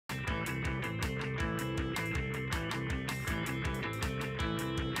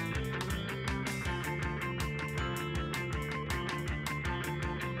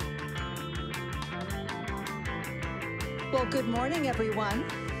Well, good morning, everyone.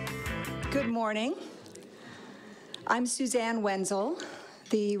 Good morning. I'm Suzanne Wenzel,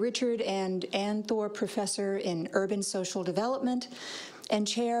 the Richard and Ann Thor Professor in Urban Social Development and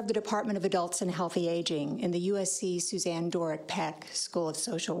Chair of the Department of Adults and Healthy Aging in the USC Suzanne Dworak-Peck School of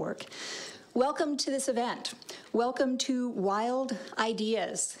Social Work. Welcome to this event. Welcome to Wild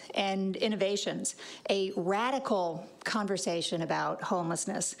Ideas and Innovations, a radical conversation about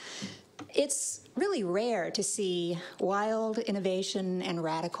homelessness. It's really rare to see wild, innovation, and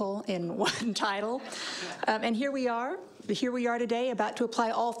radical in one title. And here we are today about to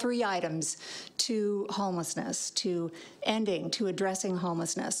apply all three items to homelessness, to ending, to addressing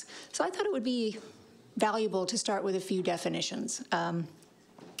homelessness. So I thought it would be valuable to start with a few definitions.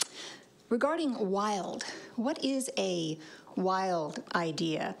 Regarding wild, what is a wild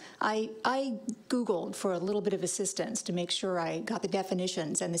idea? I Googled for a little bit of assistance to make sure I got the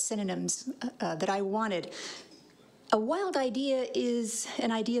definitions and the synonyms that I wanted. A wild idea is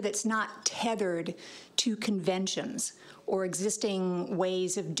an idea that's not tethered to conventions or existing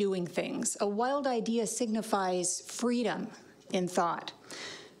ways of doing things. A wild idea signifies freedom in thought.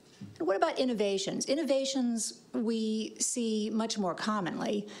 What about innovations? Innovations we see much more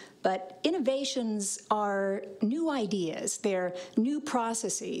commonly, but innovations are new ideas, they're new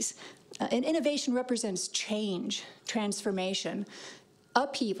processes. And innovation represents change, transformation,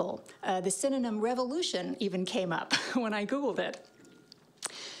 upheaval. The synonym revolution even came up when I Googled it.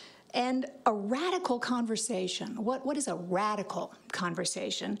 And a radical conversation. What is a radical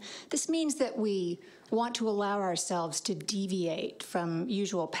conversation? This means that we want to allow ourselves to deviate from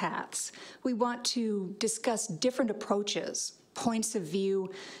usual paths. We want to discuss different approaches, points of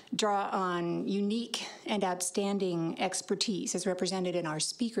view, draw on unique and outstanding expertise as represented in our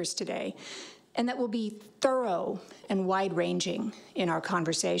speakers today, and that will be thorough and wide-ranging in our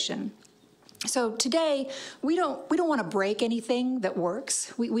conversation. So today, we don't want to break anything that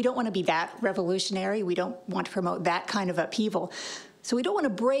works. We don't want to be that revolutionary. We don't want to promote that kind of upheaval. So we don't want to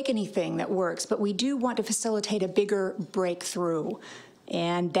break anything that works, but we do want to facilitate a bigger breakthrough.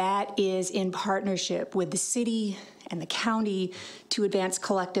 And that is in partnership with the city and the county to advance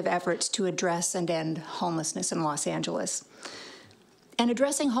collective efforts to address and end homelessness in Los Angeles. And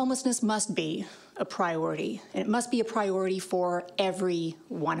addressing homelessness must be a priority. And it must be a priority for every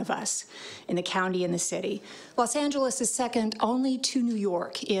one of us in the county and the city. Los Angeles is second only to New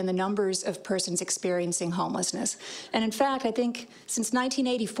York in the numbers of persons experiencing homelessness. And in fact, I think since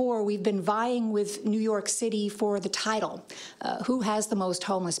 1984, we've been vying with New York City for the title, who has the most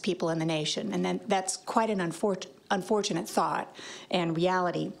homeless people in the nation? And then that's quite an unfortunate thought and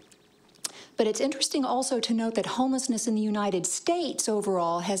reality. But it's interesting also to note that homelessness in the United States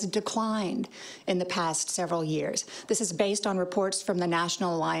overall has declined in the past several years. This is based on reports from the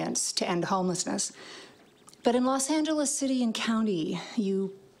National Alliance to End Homelessness. But in Los Angeles City and County,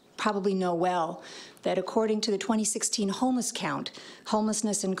 you probably know well that according to the 2016 homeless count,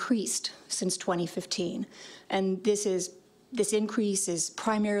 homelessness increased since 2015. And this increase is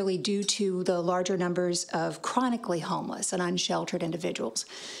primarily due to the larger numbers of chronically homeless and unsheltered individuals.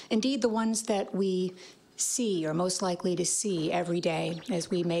 Indeed, the ones that we see or most likely to see every day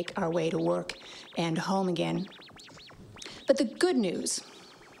as we make our way to work and home again. But the good news,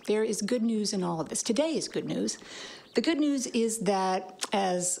 there is good news in all of this. Today is good news. The good news is that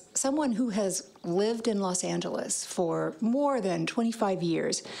as someone who has lived in Los Angeles for more than 25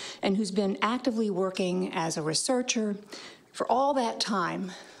 years and who's been actively working as a researcher for all that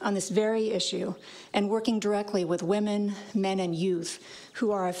time on this very issue and working directly with women, men, and youth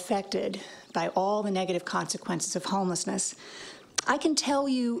who are affected by all the negative consequences of homelessness, I can tell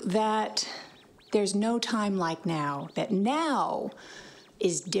you that there's no time like now, that now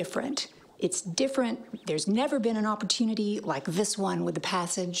is different. It's different. There's never been an opportunity like this one with the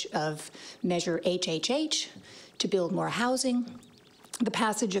passage of Measure HHH to build more housing, the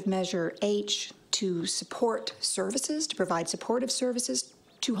passage of Measure H to support services, to provide supportive services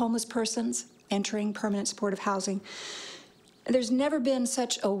to homeless persons entering permanent supportive housing. And there's never been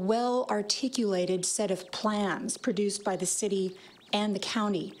such a well-articulated set of plans produced by the city and the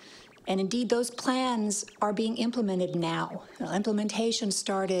county. And indeed, those plans are being implemented now. Implementation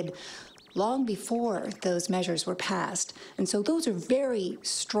started long before those measures were passed. And so those are very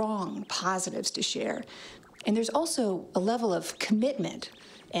strong positives to share. And there's also a level of commitment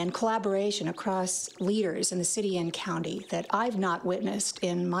and collaboration across leaders in the city and county that I've not witnessed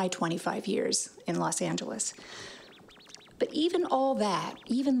in my 25 years in Los Angeles. But even all that,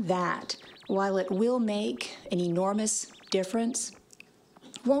 while it will make an enormous difference,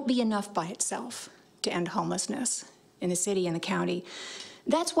 won't be enough by itself to end homelessness in the city and the county.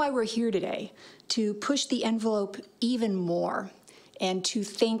 That's why we're here today, to push the envelope even more and to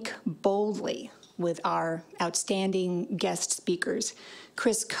think boldly with our outstanding guest speakers,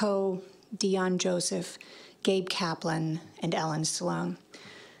 Chris Coe, Deon Joseph, Gabe Kaplan, and Ellen Sloan.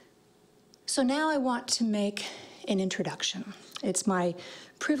 So now I want to make an introduction. It's my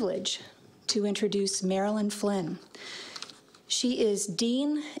privilege to introduce Marilyn Flynn. She is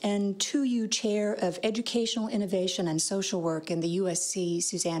Dean and 2U Chair of Educational Innovation and Social Work in the USC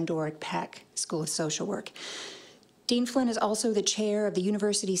Suzanne Dworak-Peck School of Social Work. Dean Flynn is also the Chair of the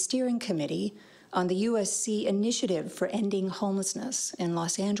University Steering Committee on the USC Initiative for Ending Homelessness in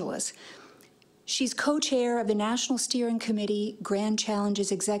Los Angeles. She's co-chair of the National Steering Committee Grand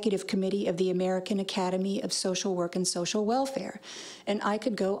Challenges Executive Committee of the American Academy of Social Work and Social Welfare. And I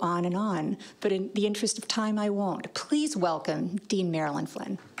could go on, but in the interest of time, I won't. Please welcome Dean Marilyn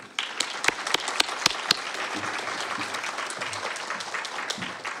Flynn.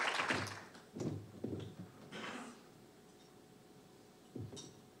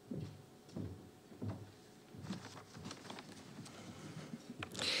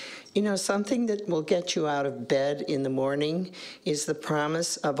 You know, something that will get you out of bed in the morning is the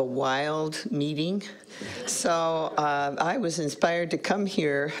promise of a wild meeting. So I was inspired to come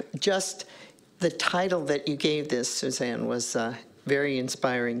here. Just the title that you gave this, Suzanne, was very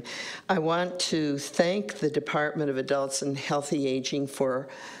inspiring. I want to thank the Department of Adults and Healthy Aging for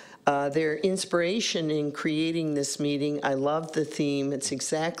their inspiration in creating this meeting. I love the theme. It's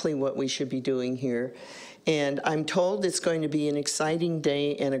exactly what we should be doing here. And I'm told it's going to be an exciting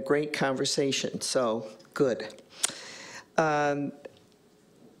day and a great conversation, so good. I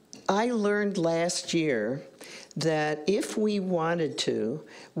learned last year that if we wanted to,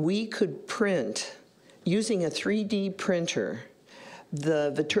 we could print, using a 3D printer,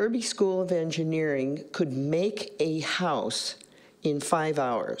 the Viterbi School of Engineering could make a house in 5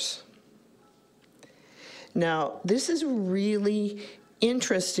 hours. Now, this is really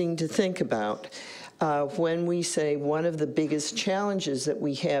interesting to think about. When we say one of the biggest challenges that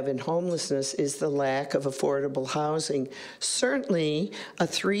we have in homelessness is the lack of affordable housing. Certainly, a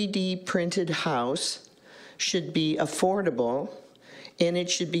 3D printed house should be affordable, and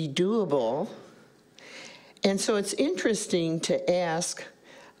it should be doable. And so it's interesting to ask,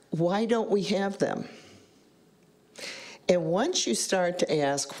 why don't we have them? And once you start to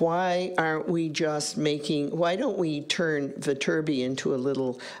ask, why don't we turn Viterbi into a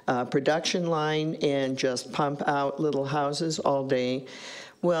little production line and just pump out little houses all day?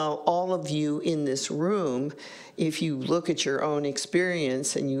 Well, all of you in this room, if you look at your own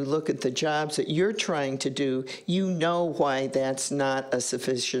experience and you look at the jobs that you're trying to do, you know why that's not a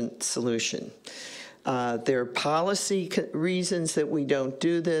sufficient solution. There are policy reasons that we don't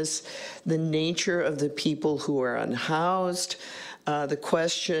do this, the nature of the people who are unhoused, the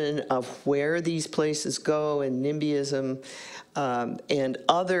question of where these places go, and NIMBYism, and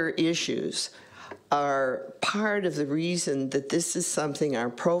other issues are part of the reason that this is something our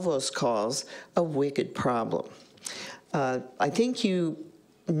provost calls a wicked problem. I think you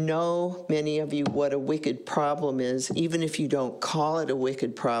know, many of you, what a wicked problem is, even if you don't call it a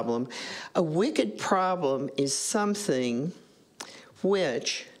wicked problem. A wicked problem is something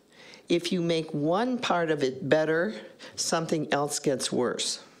which, if you make one part of it better, something else gets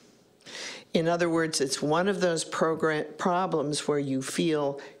worse. In other words, it's one of those problems where you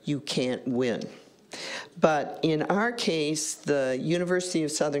feel you can't win. But in our case, the University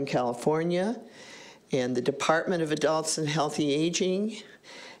of Southern California and the Department of Adults and Healthy Aging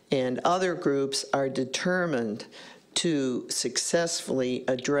and other groups are determined to successfully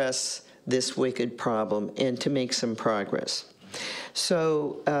address this wicked problem and to make some progress.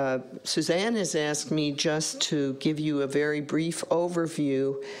 So Suzanne has asked me just to give you a very brief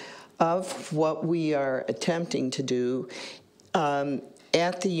overview of what we are attempting to do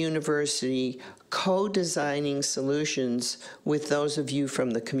at the university, co-designing solutions with those of you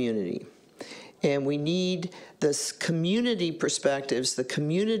from the community. And we need this community perspectives. The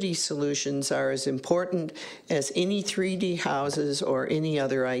community solutions are as important as any 3D houses or any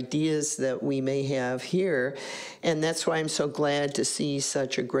other ideas that we may have here. And that's why I'm so glad to see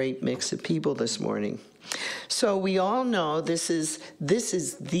such a great mix of people this morning. So we all know this is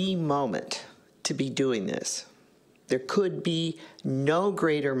the moment to be doing this. There could be no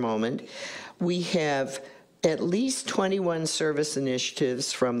greater moment. We have at least 21 service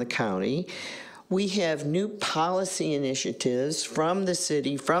initiatives from the county. We have new policy initiatives from the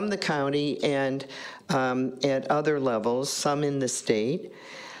city, from the county, and at other levels, some in the state.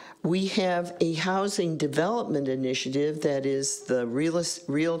 We have a housing development initiative that is the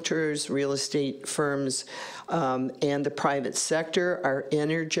realtors, real estate firms, and the private sector are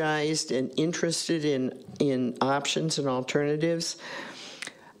energized and interested in options and alternatives.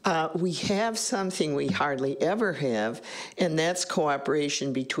 We have something we hardly ever have, and that's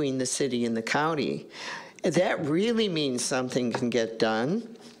cooperation between the city and the county. That really means something can get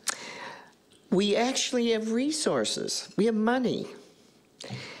done. We actually have resources. We have money.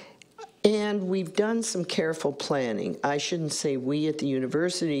 And we've done some careful planning. I shouldn't say we at the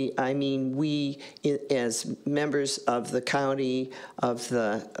university, I mean we as members of the county, of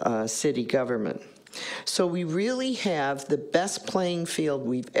the city government. So we really have the best playing field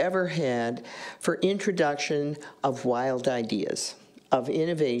we've ever had for introduction of wild ideas, of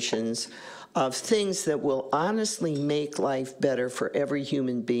innovations, of things that will honestly make life better for every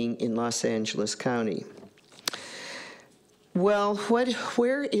human being in Los Angeles County. Well,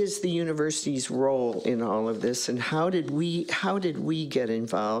 where is the university's role in all of this, and how did we get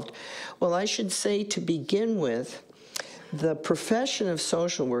involved? Well, I should say to begin with, the profession of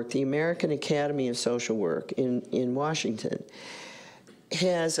social work, the American Academy of Social Work in Washington,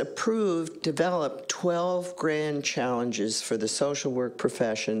 has developed 12 grand challenges for the social work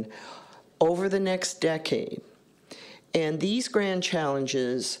profession over the next decade. And these grand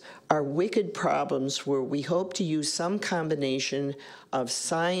challenges are wicked problems where we hope to use some combination of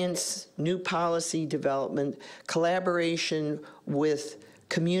science, new policy development, collaboration with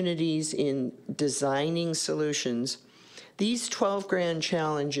communities in designing solutions. These 12 grand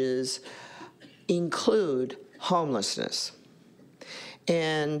challenges include homelessness.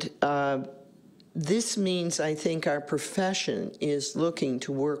 And this means, I think, our profession is looking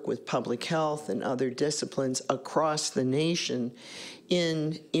to work with public health and other disciplines across the nation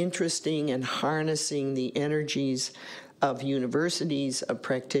in interesting and harnessing the energies of universities, of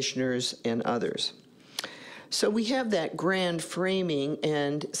practitioners, and others. So we have that grand framing,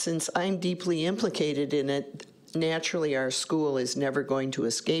 and since I'm deeply implicated in it, naturally our school is never going to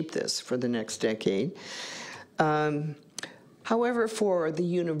escape this for the next decade. However, for the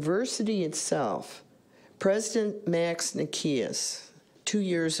university itself, President Max Nikias, 2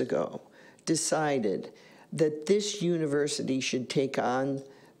 years ago, decided that this university should take on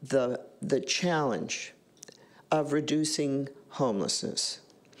the challenge of reducing homelessness.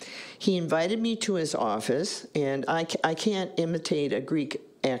 He invited me to his office, and I can't imitate a Greek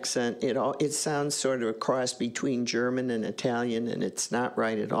accent. It sounds sort of a cross between German and Italian, and it's not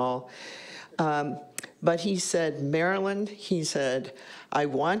right at all. But he said, Marilyn, he said, I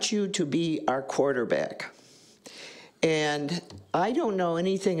want you to be our quarterback. And I don't know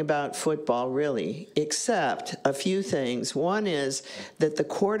anything about football, really, except a few things. One is that the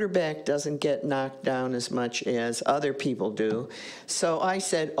quarterback doesn't get knocked down as much as other people do. So I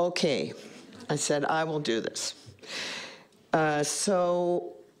said, okay. I said, I will do this.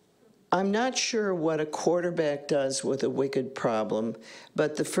 So I'm not sure what a quarterback does with a wicked problem,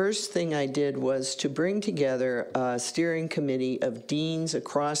 but the first thing I did was to bring together a steering committee of deans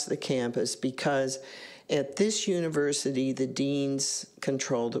across the campus, because at this university, the deans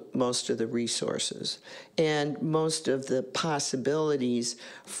controlled most of the resources and most of the possibilities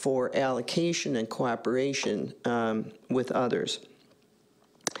for allocation and cooperation with others.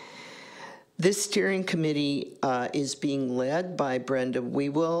 This steering committee is being led by Brenda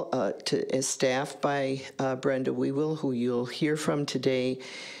Wiewel, staffed by Brenda Wiewel, who you'll hear from today,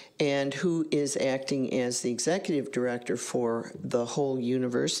 and who is acting as the executive director for the whole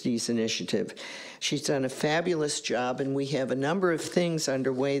university's initiative. She's done a fabulous job, and we have a number of things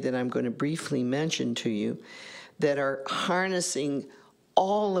underway that I'm going to briefly mention to you that are harnessing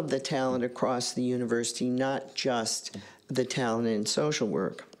all of the talent across the university, not just the talent in social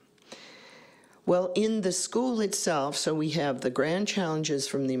work. Well, in the school itself, so we have the grand challenges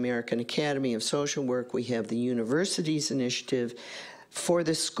from the American Academy of Social Work, we have the university's initiative. For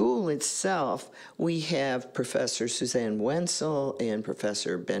the school itself, we have Professor Suzanne Wenzel and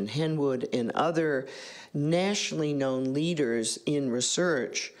Professor Ben Henwood and other nationally known leaders in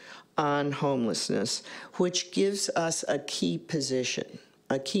research on homelessness, which gives us a key position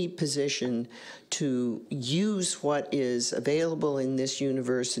to use what is available in this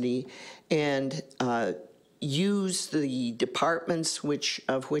university and use the departments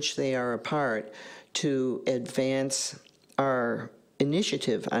of which they are a part to advance our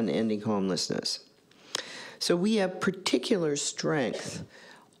initiative on ending homelessness. So we have particular strength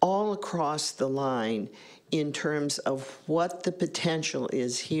all across the line in terms of what the potential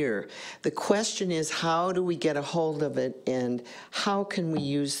is here. The question is, how do we get a hold of it, and how can we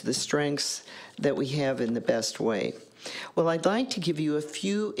use the strengths that we have in the best way? Well, I'd like to give you a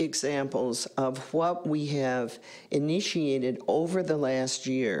few examples of what we have initiated over the last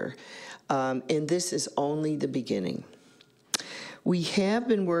year, and this is only the beginning. We have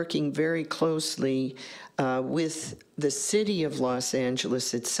been working very closely with the city of Los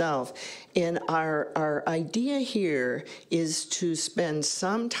Angeles itself, and our idea here is to spend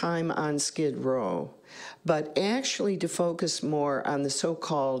some time on Skid Row, but actually to focus more on the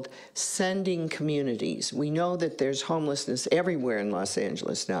so-called sending communities. We know that there's homelessness everywhere in Los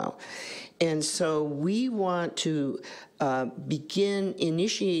Angeles now. And so we want to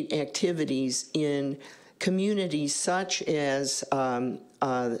initiate activities in communities such as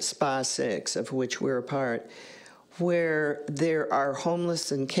SPA 6, of which we're a part, where there are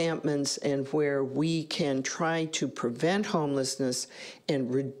homeless encampments and where we can try to prevent homelessness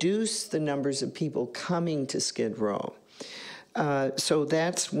and reduce the numbers of people coming to Skid Row. So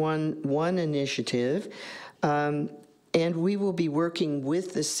that's one initiative. And we will be working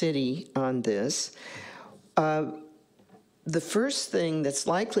with the city on this. The first thing that's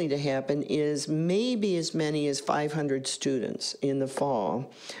likely to happen is maybe as many as 500 students in the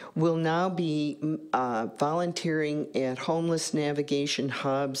fall will now be volunteering at homeless navigation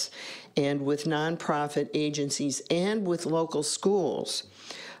hubs and with nonprofit agencies and with local schools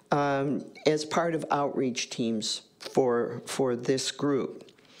as part of outreach teams for this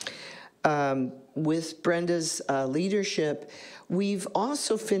group. With Brenda's leadership, we've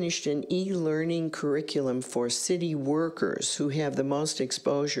also finished an e-learning curriculum for city workers who have the most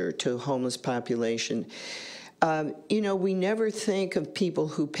exposure to homeless population. You know, we never think of people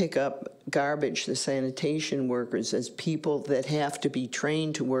who pick up garbage, the sanitation workers, as people that have to be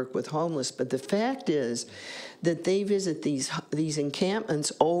trained to work with homeless, but the fact is that they visit these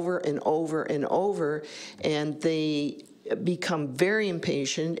encampments over and over and over, and they become very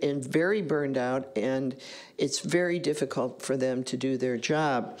impatient and very burned out, and it's very difficult for them to do their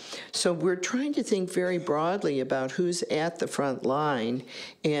job. So we're trying to think very broadly about who's at the front line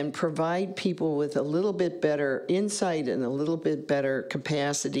and provide people with a little bit better insight and a little bit better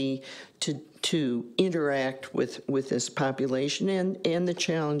capacity to interact with this population and the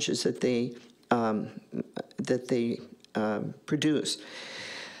challenges that they produce.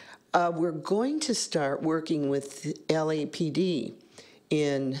 We're going to start working with LAPD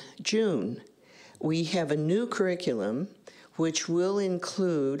in June. We have a new curriculum which will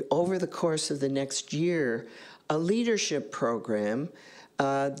include, over the course of the next year, a leadership program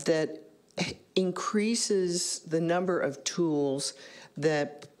that increases the number of tools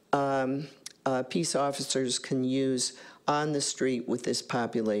that peace officers can use on the street with this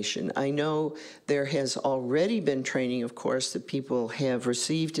population. I know there has already been training, of course, that people have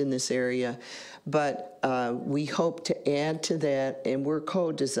received in this area, but we hope to add to that, and we're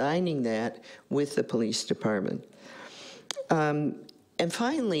co-designing that with the police department. And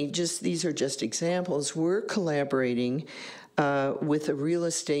finally, these are just examples. We're collaborating with a real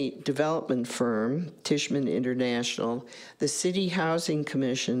estate development firm, Tishman International, the City Housing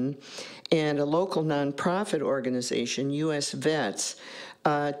Commission, and a local nonprofit organization, US Vets,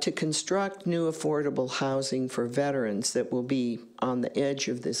 to construct new affordable housing for veterans that will be on the edge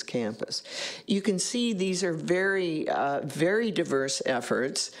of this campus. You can see these are very, very diverse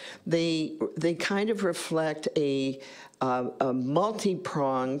efforts. They kind of reflect a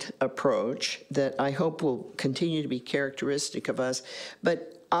multi-pronged approach that I hope will continue to be characteristic of us,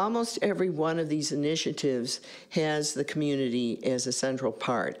 but almost every one of these initiatives has the community as a central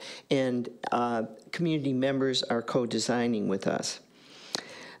part, and community members are co-designing with us.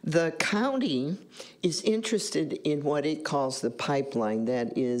 The county is interested in what it calls the pipeline.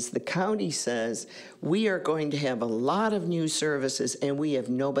 That is, the county says, we are going to have a lot of new services and we have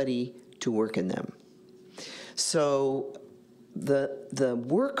nobody to work in them. So the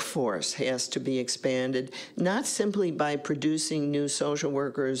workforce has to be expanded, not simply by producing new social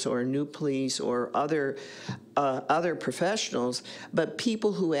workers or new police or other professionals, but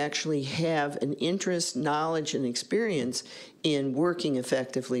people who actually have an interest, knowledge, and experience in working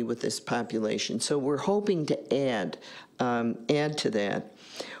effectively with this population. So we're hoping to add to that.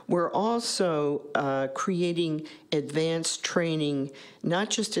 We're also creating advanced training, not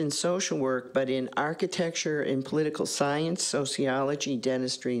just in social work, but in architecture, in political science, sociology,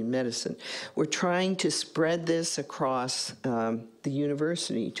 dentistry, and medicine. We're trying to spread this across the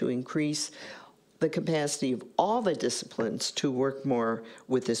university to increase the capacity of all the disciplines to work more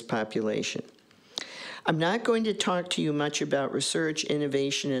with this population. I'm not going to talk to you much about research,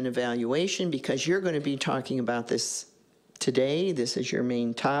 innovation, and evaluation because you're going to be talking about this today. This is your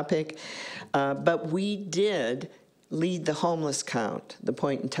main topic. But we did lead the homeless count, the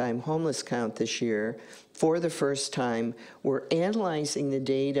point-in-time homeless count this year. For the first time, we're analyzing the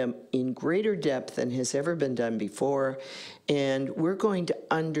data in greater depth than has ever been done before, and we're going to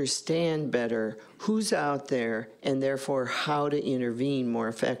understand better who's out there and therefore how to intervene more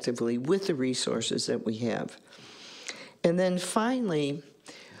effectively with the resources that we have. And then finally,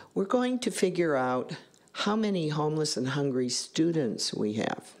 we're going to figure out how many homeless and hungry students we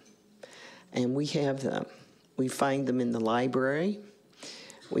have. And we have them. We find them in the library.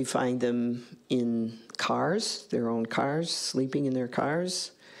 We find them in cars, their own cars, sleeping in their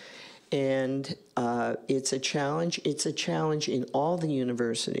cars. And it's a challenge. It's a challenge in all the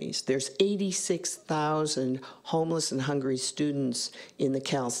universities. There's 86,000 homeless and hungry students in the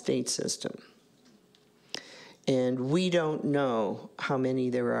Cal State system. And we don't know how many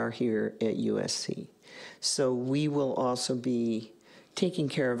there are here at USC. So we will also be taking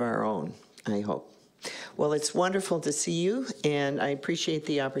care of our own, I hope. Well, it's wonderful to see you, and I appreciate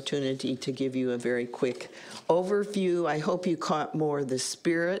the opportunity to give you a very quick overview. I hope you caught more of the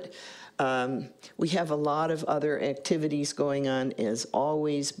spirit. We have a lot of other activities going on, as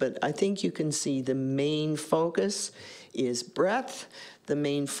always, but I think you can see the main focus is breadth. The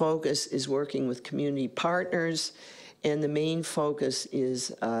main focus is working with community partners, and the main focus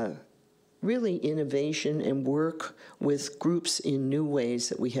is really innovation and work with groups in new ways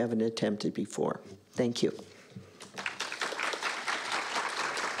that we haven't attempted before. Thank you.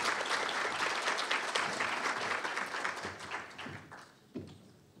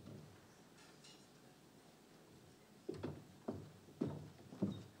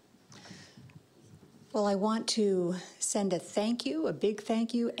 Well, I want to send a thank you, a big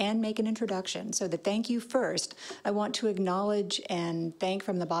thank you, and make an introduction. So the thank you first, I want to acknowledge and thank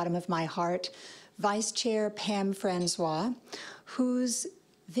from the bottom of my heart Vice Chair Pam Francois, whose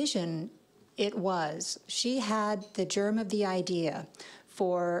vision it was. She had the germ of the idea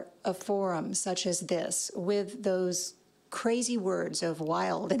for a forum such as this with those crazy words of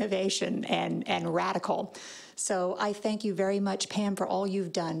wild innovation and radical. So I thank you very much, Pam, for all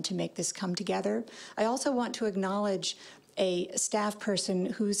you've done to make this come together. I also want to acknowledge a staff person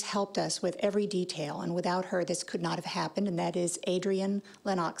who's helped us with every detail, and without her, this could not have happened, and that is Adrienne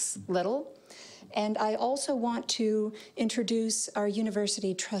Lennox-Little. And I also want to introduce our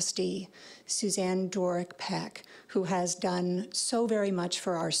university trustee, Suzanne Dworak-Peck, who has done so very much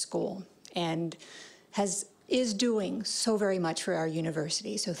for our school and is doing so very much for our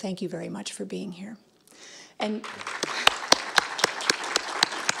university. So thank you very much for being here. And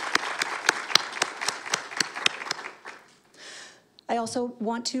I also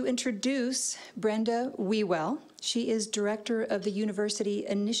want to introduce Brenda Wiewel. She is director of the University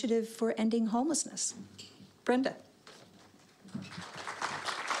Initiative for Ending Homelessness. Brenda.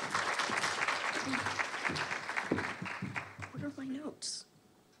 What are my notes?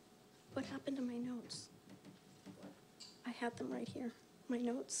 What happened to my notes? I had them right here. My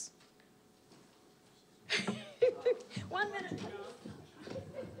notes. 1 minute, please.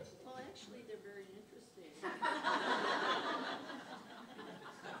 Well, actually, they're very interesting.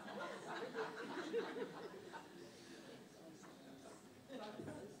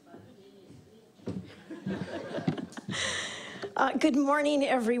 Good morning,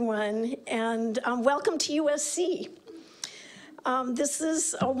 everyone, and welcome to USC. This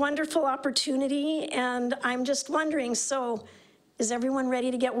is a wonderful opportunity, and I'm just wondering, so is everyone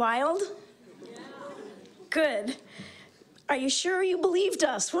ready to get wild? Yeah. Good. Are you sure you believed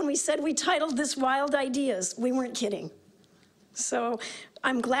us when we said we titled this Wild Ideas? We weren't kidding. So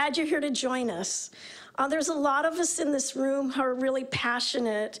I'm glad you're here to join us. There's a lot of us in this room who are really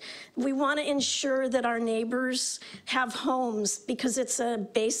passionate. We want to ensure that our neighbors have homes because it's a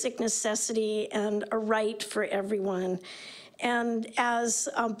basic necessity and a right for everyone. And as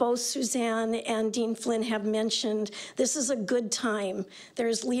both Suzanne and Dean Flynn have mentioned, this is a good time.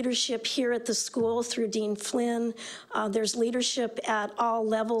 There's leadership here at the school through Dean Flynn. There's leadership at all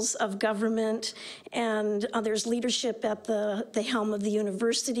levels of government, and there's leadership at the helm of the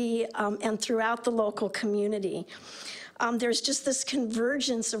university and throughout the local community. There's just this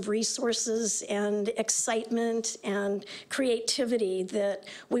convergence of resources and excitement and creativity that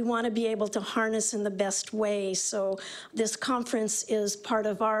we want to be able to harness in the best way. So this conference is part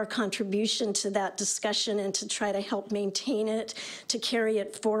of our contribution to that discussion and to try to help maintain it, to carry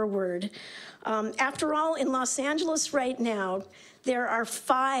it forward. After all, in Los Angeles right now, there are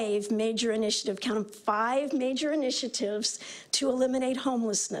 5 major initiatives, count them, 5 major initiatives to eliminate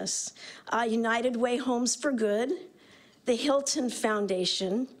homelessness. United Way Homes for Good, the Hilton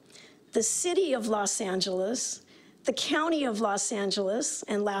Foundation, the City of Los Angeles, the County of Los Angeles,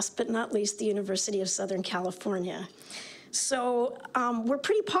 and last but not least, the University of Southern California. So we're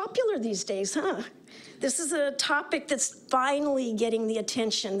pretty popular these days, huh? This is a topic that's finally getting the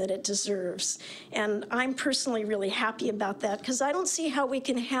attention that it deserves. And I'm personally really happy about that, because I don't see how we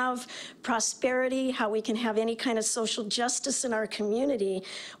can have prosperity, how we can have any kind of social justice in our community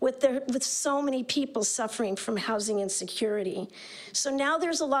with so many people suffering from housing insecurity. So now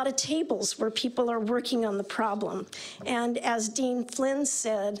there's a lot of tables where people are working on the problem. And as Dean Flynn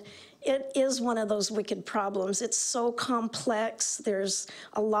said, it is one of those wicked problems. It's so complex. There's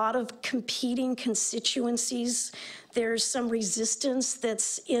a lot of competing constituencies. There's some resistance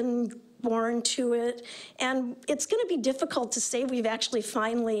that's inborn to it. And it's going to be difficult to say we've actually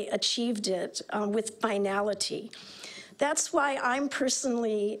finally achieved it with finality. That's why I'm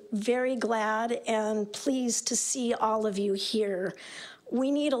personally very glad and pleased to see all of you here.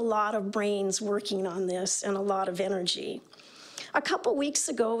 We need a lot of brains working on this and a lot of energy. A couple weeks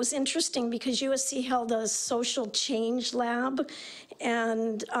ago, it was interesting because USC held a social change lab,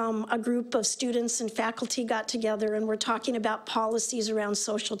 and a group of students and faculty got together and were talking about policies around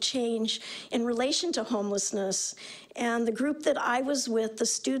social change in relation to homelessness. And the group that I was with, the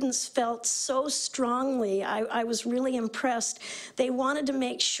students felt so strongly, I was really impressed. They wanted to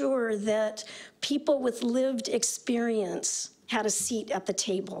make sure that people with lived experience had a seat at the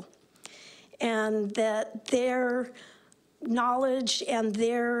table, and that their knowledge and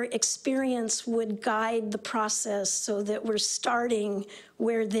their experience would guide the process so that we're starting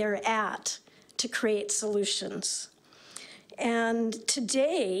where they're at to create solutions. And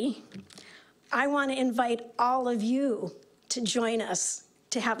today, I want to invite all of you to join us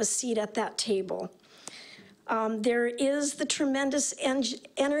to have a seat at that table. There is the tremendous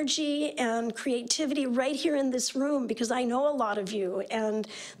energy and creativity right here in this room, because I know a lot of you, and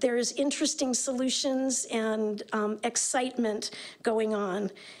there's interesting solutions and excitement going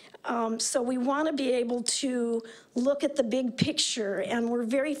on. So we want to be able to look at the big picture, and we're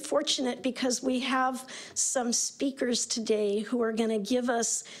very fortunate because we have some speakers today who are going to give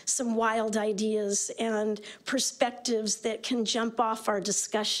us some wild ideas and perspectives that can jump off our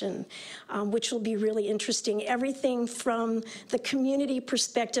discussion, which will be really interesting. Everything from the community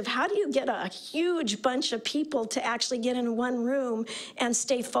perspective, how do you get a huge bunch of people to actually get in one room and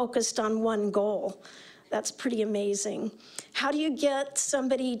stay focused on one goal? That's pretty amazing. How do you get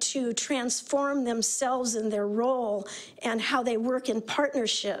somebody to transform themselves in their role and how they work in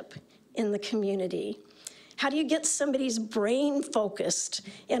partnership in the community? How do you get somebody's brain focused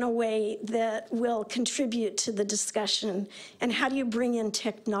in a way that will contribute to the discussion? And how do you bring in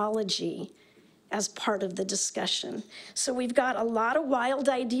technology as part of the discussion? So we've got a lot of wild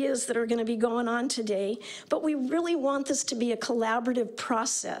ideas that are going to be going on today, but we really want this to be a collaborative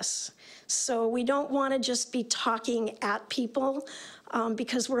process. So we don't want to just be talking at people,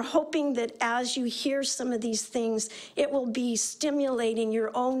 because we're hoping that as you hear some of these things, it will be stimulating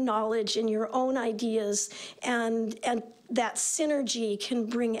your own knowledge and your own ideas, and that synergy can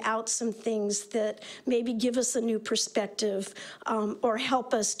bring out some things that maybe give us a new perspective, or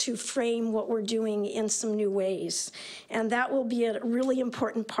help us to frame what we're doing in some new ways. And that will be a really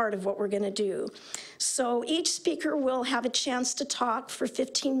important part of what we're going to do. So each speaker will have a chance to talk for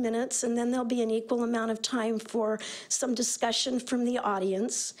 15 minutes, and then there'll be an equal amount of time for some discussion from the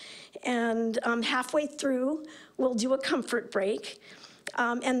audience. And halfway through, we'll do a comfort break.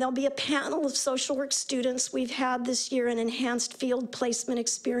 And there'll be a panel of social work students. We've had this year an enhanced field placement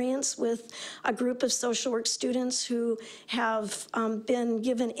experience with a group of social work students who have been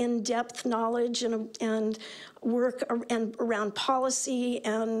given in-depth knowledge and work around policy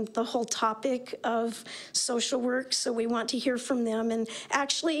and the whole topic of social work. So we want to hear from them. And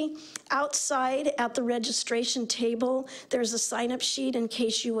actually, outside at the registration table, there's a sign-up sheet in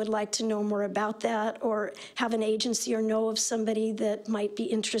case you would like to know more about that, or have an agency or know of somebody that might be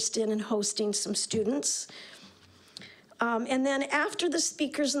interested in hosting some students. And then after the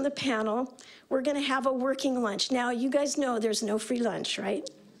speakers in the panel, we're going to have a working lunch. Now, you guys know there's no free lunch, right?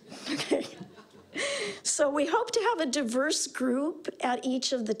 Okay. So we hope to have a diverse group at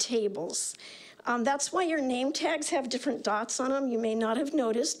each of the tables. That's why your name tags have different dots on them. You may not have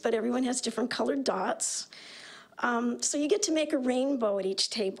noticed, but everyone has different colored dots. So you get to make a rainbow at each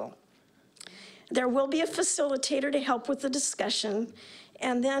table. There will be a facilitator to help with the discussion.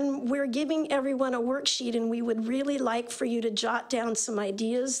 And then we're giving everyone a worksheet, and we would really like for you to jot down some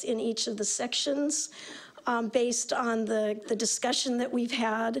ideas in each of the sections. based on the discussion that we've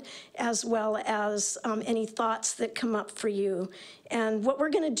had, as well as any thoughts that come up for you. And what we're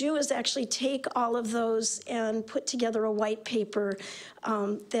going to do is actually take all of those and put together a white paper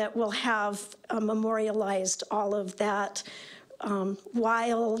that will have memorialized all of that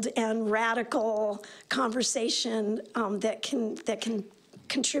wild and radical conversation that can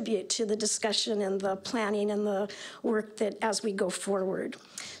contribute to the discussion and the planning and the work that as we go forward.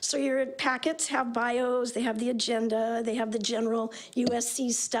 So your packets have bios, they have the agenda, they have the general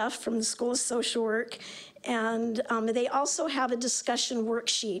USC stuff from the School of Social Work, and they also have a discussion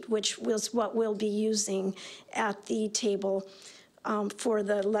worksheet, which was what we'll be using at the table for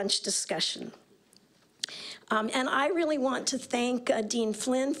the lunch discussion. And I really want to thank Dean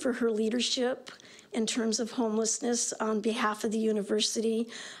Flynn for her leadership in terms of homelessness on behalf of the university.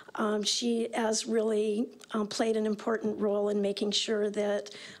 She has really played an important role in making sure that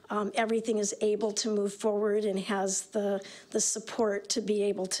everything is able to move forward and has the support to be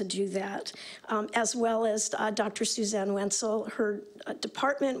able to do that, as well as Dr. Suzanne Wenzel, her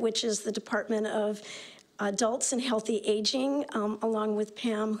department, which is the Department of Adults and Healthy Aging, along with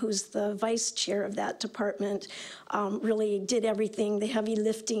Pam, who's the vice chair of that department, really did everything, the heavy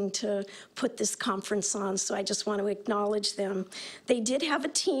lifting to put this conference on, so I just want to acknowledge them. They did have a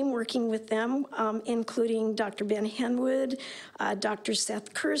team working with them, including Dr. Ben Henwood, Dr.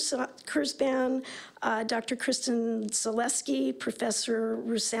 Seth Kurzban, Dr. Kristen Zaleski, Professor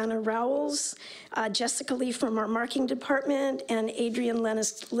Rosanna Rowles, Jessica Lee from our marketing department, and Adrian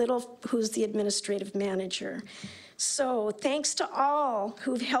Lennis Little, who's the administrative manager. So thanks to all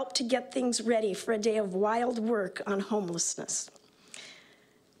who've helped to get things ready for a day of wild work on homelessness.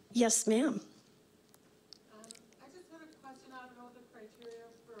 Yes, ma'am. I just had a question. I don't know what the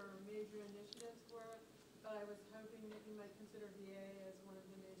criteria for major initiatives were, but I was hoping that you might consider VA as one of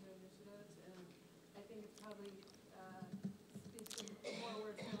the major initiatives, and I think it probably speaks in more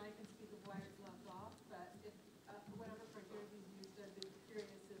words than I can speak of why it's left off, but if whatever criteria you used, I'd be curious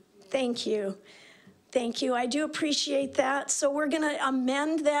if VA. Thank you. Thank you. I do appreciate that. So we're going to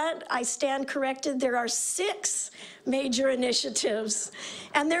amend that. I stand corrected. There are 6 major initiatives,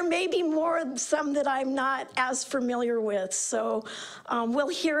 and there may be more, some that I'm not as familiar with. So we'll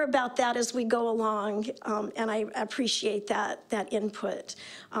hear about that as we go along, and I appreciate that input.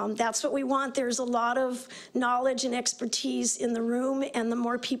 That's what we want. There's a lot of knowledge and expertise in the room, and the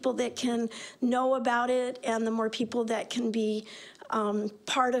more people that can know about it and the more people that can be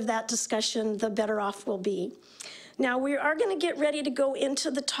part of that discussion, the better off we'll be. Now, we are going to get ready to go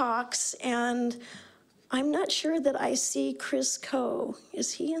into the talks, and I'm not sure that I see Chris Coe.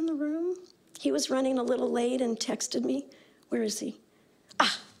 Is he in the room? He was running a little late and texted me. Where is he?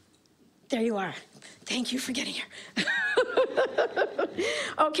 Ah, there you are. Thank you for getting here.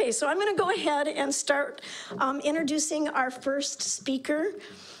 Okay, so I'm going to go ahead and start introducing our first speaker.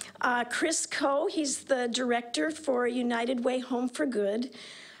 Chris Coe, he's the director for United Way Home for Good.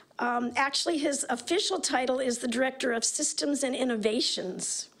 Actually, his official title is the Director of Systems and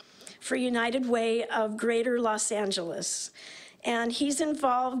Innovations for United Way of Greater Los Angeles. And he's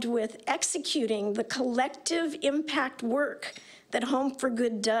involved with executing the collective impact work that Home for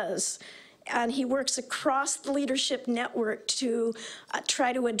Good does. And he works across the leadership network to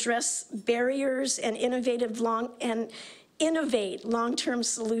try to address barriers and innovate long-term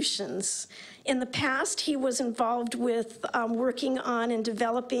solutions. In the past, he was involved with working on and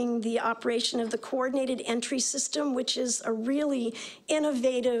developing the operation of the coordinated entry system, which is a really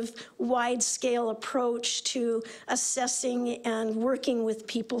innovative, wide-scale approach to assessing and working with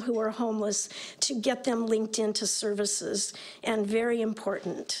people who are homeless to get them linked into services, and very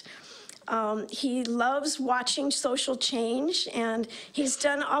important. He loves watching social change, and he's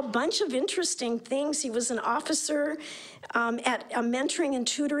done a bunch of interesting things. He was an officer at a mentoring and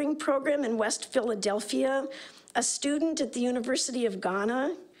tutoring program in West Philadelphia, a student at the University of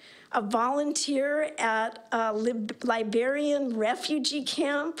Ghana, a volunteer at a Liberian refugee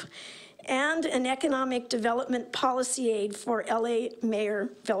camp, and an economic development policy aide for LA Mayor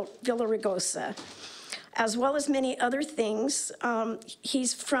Villaraigosa, as well as many other things.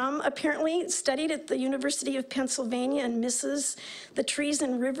 He's apparently studied at the University of Pennsylvania and misses the trees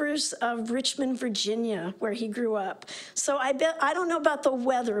and rivers of Richmond, Virginia, where he grew up. So I don't know about the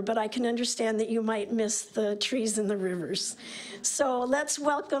weather, but I can understand that you might miss the trees and the rivers. So let's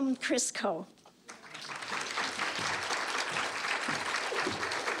welcome Chris Coe.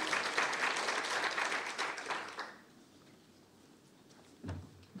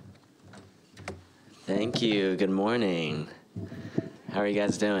 Thank you. Good morning. How are you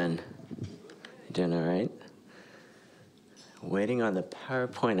guys doing? Doing all right? Waiting on the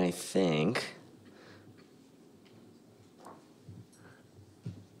PowerPoint, I think.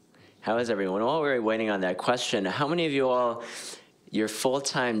 How is everyone? While we're waiting on that question, how many of you all, your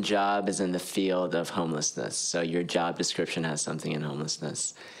full-time job is in the field of homelessness? So your job description has something in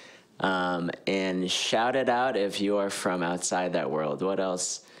homelessness. And shout it out if you are from outside that world. What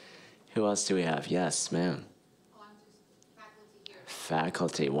else? Who else do we have? Yes, ma'am. Oh, I'm just faculty here.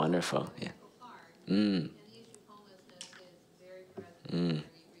 Faculty, wonderful. Yeah. And the issue of homelessness is very present, very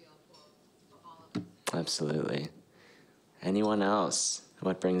real for all of us. Absolutely. Anyone else?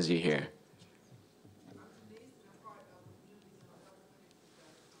 What brings you here?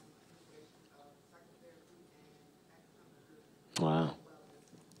 Wow.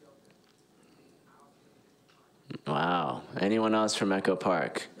 Wow. Anyone else from Echo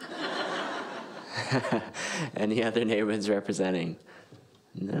Park? Any other neighborhoods representing?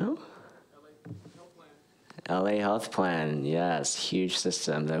 No? LA Health Plan, yes, huge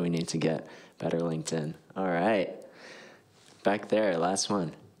system that we need to get better linked in. All right. Back there, last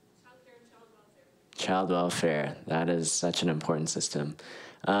one. Child welfare, that is such an important system.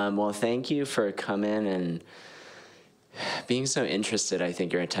 Well, thank you for coming and being so interested. I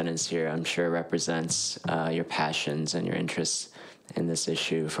think your attendance here, I'm sure, represents your passions and your interests in this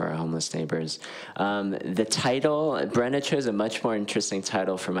issue for our homeless neighbors. The title, Brenda chose a much more interesting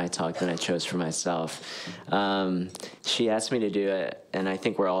title for my talk than I chose for myself. She asked me to do it, and I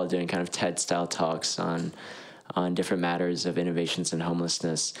think we're all doing kind of TED-style talks on different matters of innovations in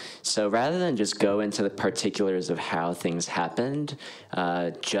homelessness. So rather than just go into the particulars of how things happened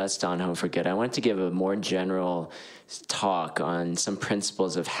just on Home for Good, I wanted to give a more general talk on some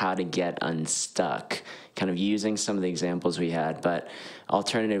principles of how to get unstuck, kind of using some of the examples we had, but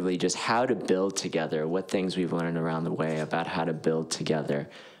alternatively just how to build together, what things we've learned around the way about how to build together.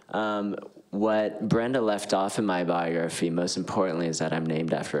 What Brenda left off in my biography, most importantly, is that I'm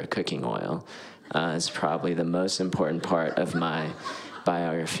named after a cooking oil. Is probably the most important part of my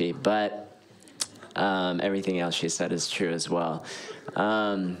biography, but everything else she said is true as well.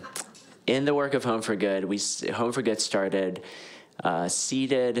 In the work of Home for Good, Home for Good started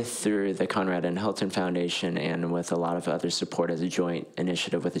seeded through the Conrad and Hilton Foundation and with a lot of other support as a joint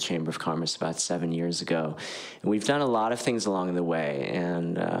initiative with the Chamber of Commerce about 7 years ago. And we've done a lot of things along the way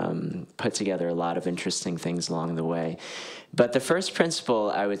and put together a lot of interesting things along the way. But the first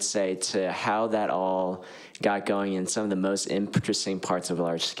principle, I would say, to how that all got going in some of the most interesting parts of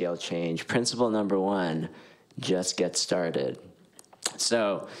large-scale change, principle number one, just get started.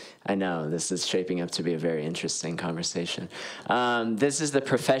 So I know this is shaping up to be a very interesting conversation. This is the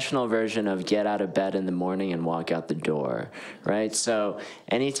professional version of get out of bed in the morning and walk out the door, right? So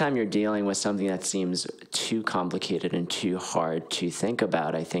anytime you're dealing with something that seems too complicated and too hard to think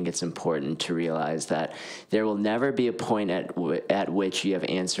about, I think it's important to realize that there will never be a point at which you have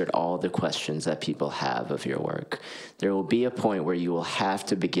answered all the questions that people have of your work. There will be a point where you will have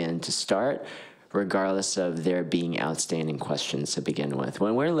to begin to start, regardless of there being outstanding questions to begin with.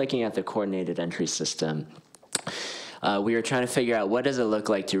 When we're looking at the coordinated entry system, we were trying to figure out what does it look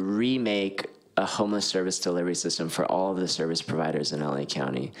like to remake a homeless service delivery system for all of the service providers in LA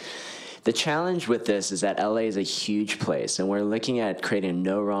County. The challenge with this is that LA is a huge place, and we're looking at creating a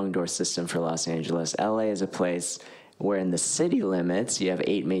no wrong door system for Los Angeles. LA is a place where in the city limits, you have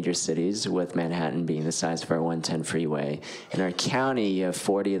 8 major cities, with Manhattan being the size of our 110 freeway. In our county, you have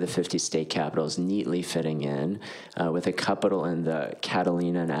 40 of the 50 state capitals neatly fitting in, with a couple in the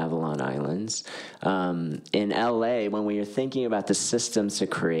Catalina and Avalon Islands. In LA, when we are thinking about the systems to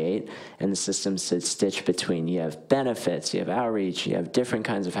create and the systems to stitch between, you have benefits, you have outreach, you have different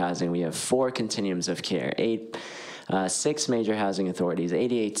kinds of housing. We have 4 continuums of care, 6 major housing authorities,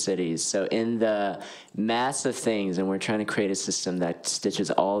 88 cities. So in the mass of things, and we're trying to create a system that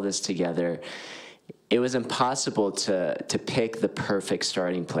stitches all this together, it was impossible to pick the perfect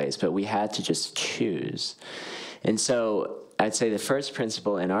starting place, but we had to just choose. And so I'd say the first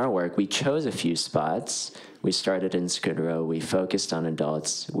principle in our work, we chose a few spots. We started in Skid Row. We focused on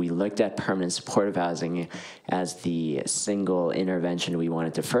adults. We looked at permanent supportive housing as the single intervention we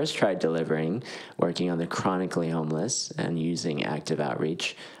wanted to first try delivering, working on the chronically homeless and using active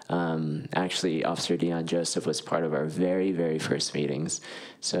outreach. Actually, Officer Deon Joseph was part of our very, very first meetings,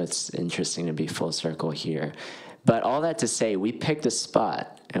 so it's interesting to be full circle here. But all that to say, we picked a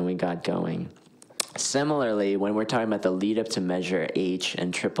spot and we got going. Similarly, when we're talking about the lead up to Measure H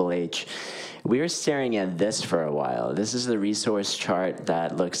and Triple H, we were staring at this for a while. This is the resource chart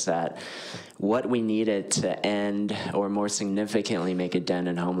that looks at what we needed to end, or more significantly make a dent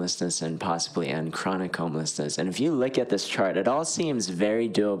in homelessness and possibly end chronic homelessness. And if you look at this chart, it all seems very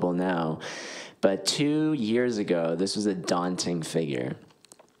doable now. But 2 years ago, this was a daunting figure,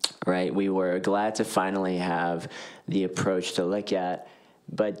 right? We were glad to finally have the approach to look at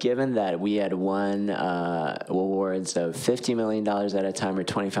But given that we had won awards of $50 million at a time or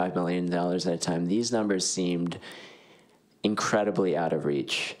 $25 million at a time, these numbers seemed incredibly out of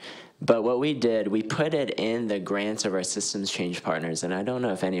reach. But what we did, we put it in the grants of our systems change partners, and I don't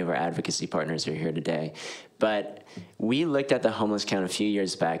know if any of our advocacy partners are here today, but we looked at the homeless count a few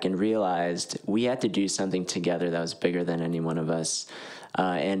years back and realized we had to do something together that was bigger than any one of us.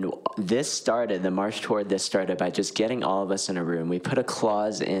 And this started, the march toward this started by just getting all of us in a room. We put a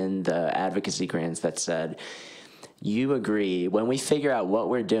clause in the advocacy grants that said, you agree, when we figure out what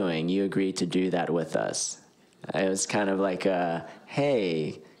we're doing, you agree to do that with us. It was kind of like,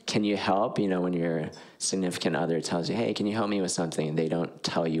 hey, can you help? You know, when your significant other tells you, hey, can you help me with something? They don't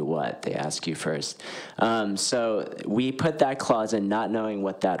tell you what, they ask you first. So we put that clause in not knowing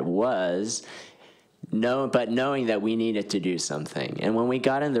what that was, but knowing that we needed to do something. And when we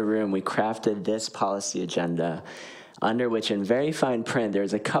got in the room, we crafted this policy agenda under which in very fine print,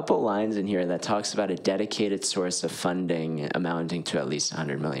 there's a couple lines in here that talks about a dedicated source of funding amounting to at least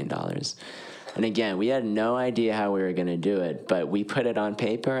 $100 million. And again, we had no idea how we were going to do it, but we put it on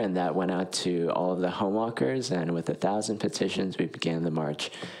paper, and that went out to all of the home walkers, and with 1,000 petitions, we began the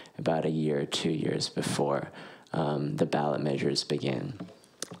march about a year or 2 years before the ballot measures began.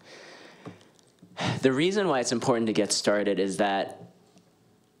 The reason why it's important to get started is that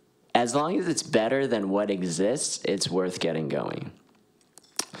as long as it's better than what exists, it's worth getting going.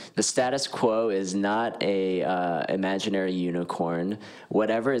 The status quo is not a imaginary unicorn.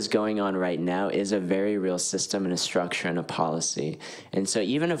 Whatever is going on right now is a very real system and a structure and a policy. And so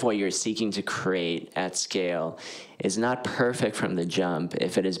even if what you're seeking to create at scale is not perfect from the jump,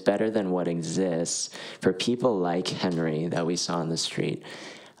 if it is better than what exists for people like Henry that we saw on the street,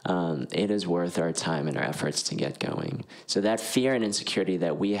 it is worth our time and our efforts to get going. So that fear and insecurity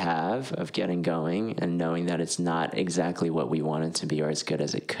that we have of getting going and knowing that it's not exactly what we want it to be or as good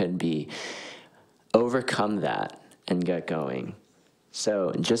as it could be, overcome that and get going.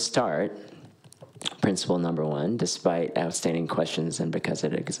 So just start. Principle number one, despite outstanding questions and because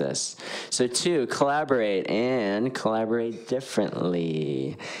it exists. So 2, collaborate and collaborate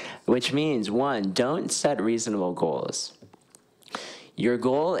differently, which means 1, don't set reasonable goals. Your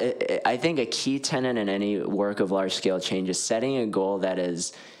goal, I think a key tenet in any work of large-scale change is setting a goal that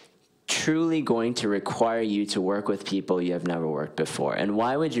is truly going to require you to work with people you have never worked before. And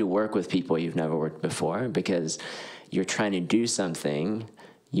why would you work with people you've never worked before? Because you're trying to do something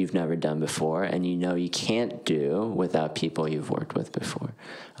you've never done before, and you know you can't do without people you've worked with before.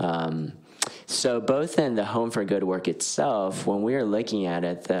 So both in the Home for Good work itself, when we were looking at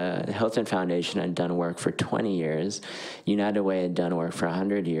it, the Hilton Foundation had done work for 20 years. United Way had done work for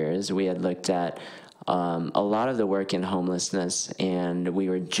 100 years. We had looked at a lot of the work in homelessness, and we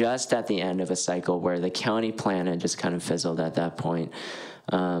were just at the end of a cycle where the county plan had just kind of fizzled at that point.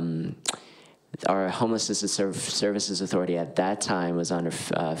 Our Homelessness Services Authority at that time was under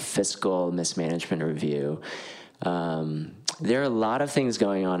fiscal mismanagement review. There are a lot of things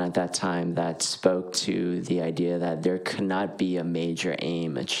going on at that time that spoke to the idea that there could not be a major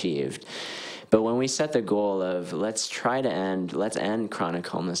aim achieved. But when we set the goal of let's end chronic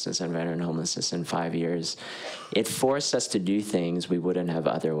homelessness and veteran homelessness in 5 years, it forced us to do things we wouldn't have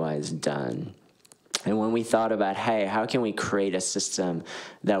otherwise done. And when we thought about, hey, how can we create a system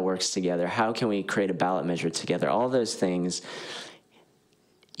that works together? How can we create a ballot measure together? All those things.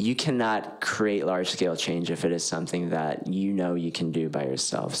 You cannot create large-scale change if it is something that you know you can do by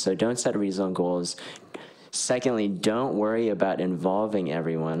yourself. So don't set reasonable goals. Secondly, don't worry about involving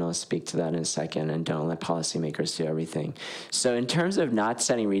everyone. I'll speak to that in a second, and don't let policymakers do everything. So in terms of not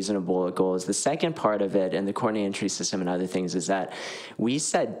setting reasonable goals, the second part of it and the coordinated entry system and other things is that we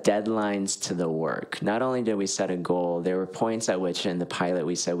set deadlines to the work. Not only did we set a goal, there were points at which in the pilot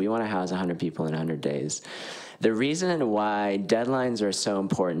we said we want to house 100 people in 100 days. The reason why deadlines are so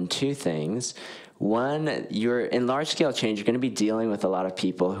important, 2 things. One, you're in large-scale change, you're going to be dealing with a lot of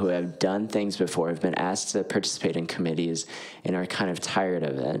people who have done things before, have been asked to participate in committees, and are kind of tired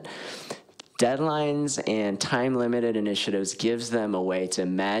of it. Deadlines and time-limited initiatives gives them a way to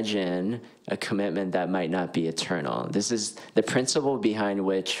imagine a commitment that might not be eternal. This is the principle behind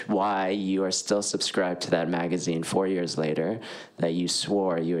why you are still subscribed to that magazine 4 years later that you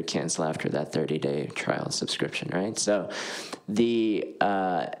swore you would cancel after that 30-day trial subscription, right? So the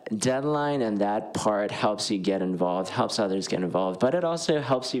deadline and that part helps you get involved, helps others get involved, but it also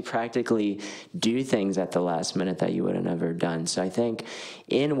helps you practically do things at the last minute that you would have never done. So I think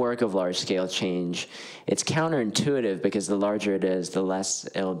in work of large-scale change, it's counterintuitive because the larger it is, the less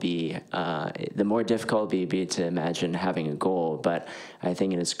it'll be the more difficult it would be to imagine having a goal, but I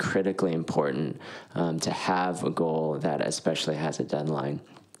think it is critically important to have a goal that especially has a deadline.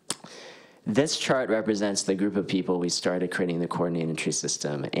 This chart represents the group of people we started creating the coordinate entry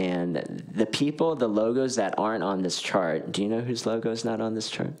system. And the people, the logos that aren't on this chart, do you know whose logo is not on this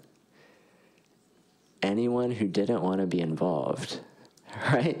chart? Anyone who didn't want to be involved,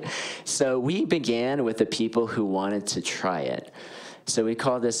 right? So we began with the people who wanted to try it. So we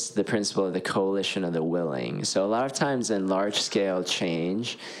call this the principle of the coalition of the willing. So a lot of times in large-scale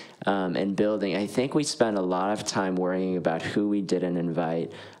change and building, I think we spend a lot of time worrying about who we didn't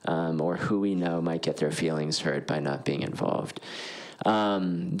invite or who we know might get their feelings hurt by not being involved.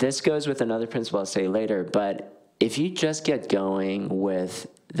 This goes with another principle I'll say later, but if you just get going with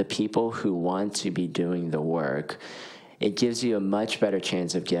the people who want to be doing the work, it gives you a much better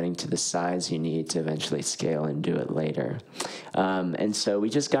chance of getting to the size you need to eventually scale and do it later. And so we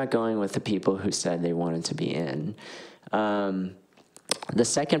just got going with the people who said they wanted to be in. The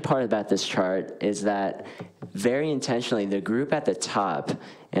second part about this chart is that very intentionally, the group at the top,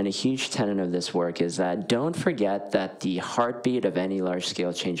 and a huge tenet of this work is that don't forget that the heartbeat of any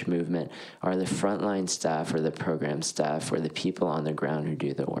large-scale change movement are the frontline staff or the program staff or the people on the ground who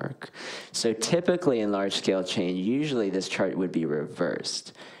do the work. So typically in large-scale change, usually this chart would be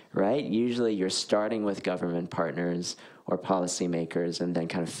reversed, right? Usually you're starting with government partners or policymakers and then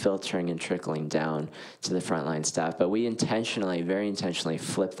kind of filtering and trickling down to the frontline staff. But we intentionally, very intentionally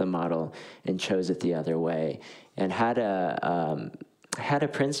flipped the model and chose it the other way and had a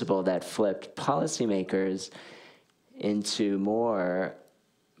principle that flipped policymakers into more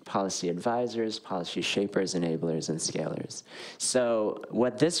policy advisors, policy shapers, enablers, and scalers. So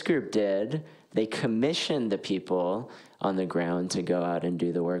what this group did, they commissioned the people on the ground to go out and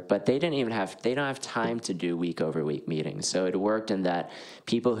do the work, but they don't have time to do week-over-week meetings. So it worked in that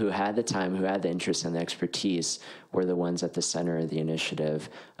people who had the time, who had the interest and the expertise were the ones at the center of the initiative,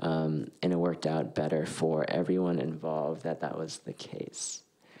 and it worked out better for everyone involved that was the case.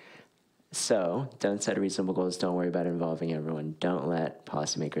 So don't set reasonable goals, don't worry about involving everyone, don't let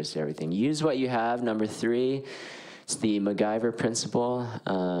policymakers do everything. Use what you have. Number 3, it's the MacGyver principle.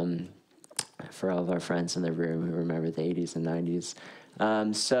 For all of our friends in the room who remember the 80s and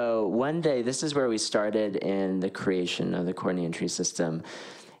 90s. So one day, this is where we started in the creation of the coordinate entry system.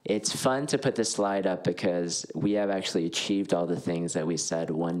 It's fun to put this slide up because we have actually achieved all the things that we said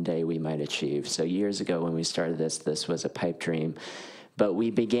one day we might achieve. So years ago when we started this was a pipe dream. But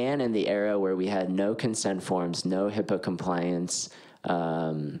we began in the era where we had no consent forms, no HIPAA compliance,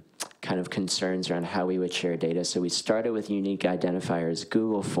 kind of concerns around how we would share data. So we started with unique identifiers,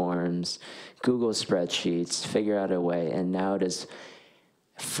 Google Forms, Google Spreadsheets, figure out a way, and now it has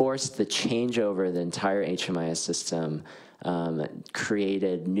forced the changeover of the entire HMIS system,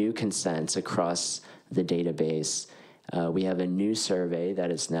 created new consents across the database. We have a new survey that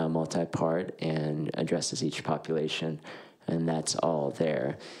is now multi-part and addresses each population, and that's all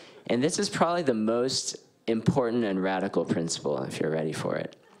there. And this is probably the most important and radical principle, if you're ready for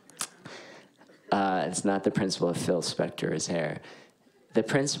it. It's not the principle of Phil Spector's hair. The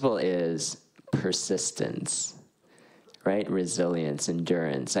principle is persistence, right? Resilience,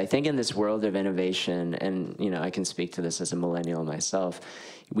 endurance. I think in this world of innovation, and I can speak to this as a millennial myself,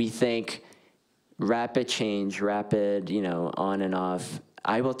 we think rapid change, rapid, on and off.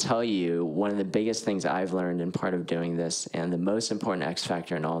 I will tell you, one of the biggest things I've learned in part of doing this, and the most important X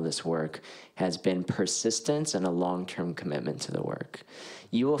factor in all this work, has been persistence and a long-term commitment to the work.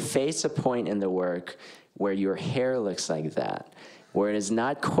 You will face a point in the work where your hair looks like that, where it is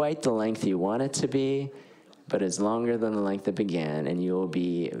not quite the length you want it to be, but is longer than the length it began, and you will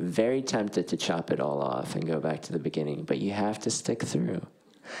be very tempted to chop it all off and go back to the beginning, but you have to stick through.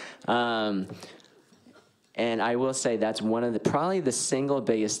 And I will say that's one of probably the single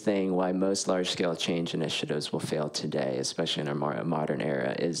biggest thing why most large-scale change initiatives will fail today, especially in our modern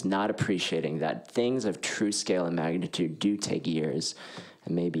era, is not appreciating that things of true scale and magnitude do take years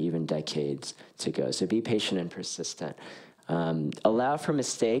and maybe even decades to go. So be patient and persistent. Allow for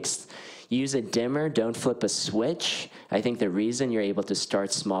mistakes. Use a dimmer, don't flip a switch. I think the reason you're able to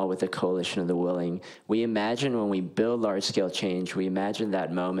start small with a coalition of the willing, we imagine when we build large-scale change, we imagine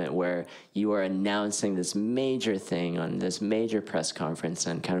that moment where you are announcing this major thing on this major press conference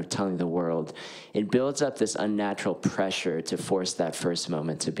and kind of telling the world. It builds up this unnatural pressure to force that first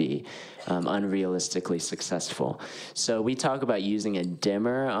moment to be unrealistically successful. So we talk about using a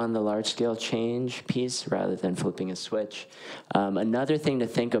dimmer on the large-scale change piece rather than flipping a switch. Another thing to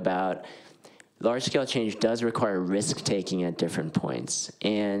think about, large-scale change does require risk-taking at different points.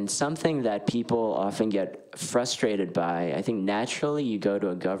 And something that people often get frustrated by, I think naturally you go to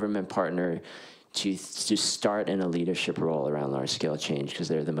a government partner to start in a leadership role around large-scale change because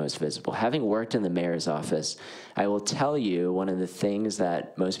they're the most visible. Having worked in the mayor's office, I will tell you one of the things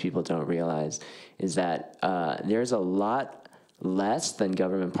that most people don't realize is that there's a lot less than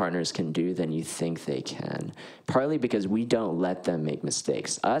government partners can do than you think they can, partly because we don't let them make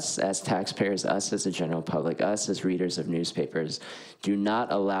mistakes. Us as taxpayers, us as the general public, us as readers of newspapers, do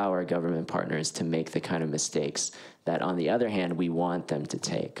not allow our government partners to make the kind of mistakes that, on the other hand, we want them to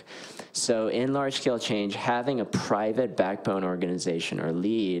take. So in large-scale change, having a private backbone organization or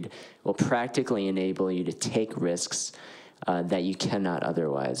lead will practically enable you to take risks that you cannot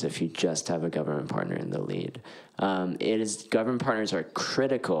otherwise if you just have a government partner in the lead. Government partners are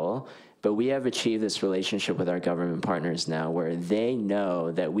critical, but we have achieved this relationship with our government partners now where they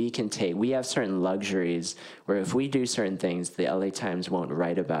know that we have certain luxuries where if we do certain things, the LA Times won't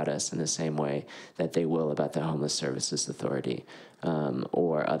write about us in the same way that they will about the Homeless Services Authority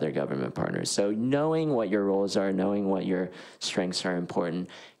or other government partners. So knowing what your roles are, knowing what your strengths are important.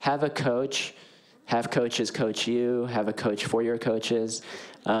 Have a coach. Have coaches coach you, have a coach for your coaches.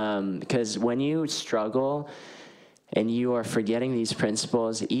 Because when you struggle and you are forgetting these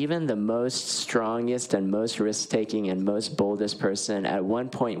principles, even the most strongest and most risk-taking and most boldest person at one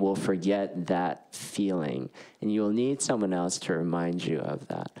point will forget that feeling. And you'll need someone else to remind you of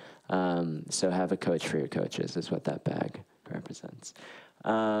that. So have a coach for your coaches is what that bag represents.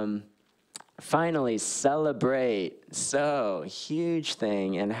 Finally, celebrate. So, huge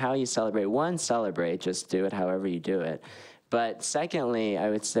thing, and how you celebrate. One, celebrate, just do it however you do it. But secondly,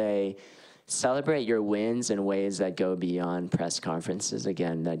 I would say celebrate your wins in ways that go beyond press conferences,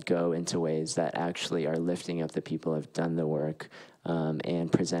 again, that go into ways that actually are lifting up the people who have done the work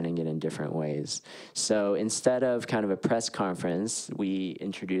and presenting it in different ways. So instead of kind of a press conference, we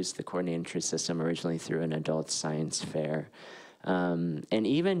introduced the coordinated entry system originally through an adult science fair. And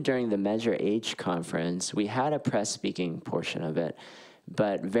even during the Measure H conference, we had a press speaking portion of it,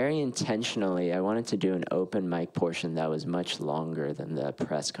 but very intentionally, I wanted to do an open mic portion that was much longer than the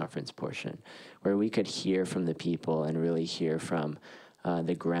press conference portion, where we could hear from the people and really hear from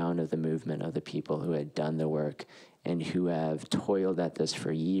the ground of the movement of the people who had done the work and who have toiled at this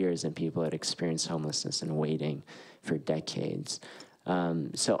for years, and people had experienced homelessness and waiting for decades.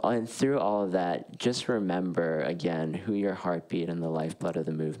 And through all of that, just remember, again, who your heartbeat and the lifeblood of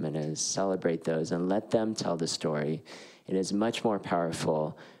the movement is. Celebrate those and let them tell the story. It is much more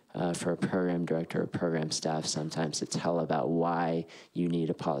powerful for a program director or program staff sometimes to tell about why you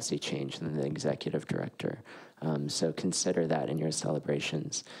need a policy change than the executive director. So consider that in your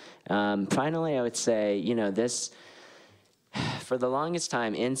celebrations. Finally, I would say, for the longest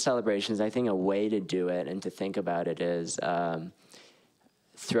time in celebrations, I think a way to do it and to think about it is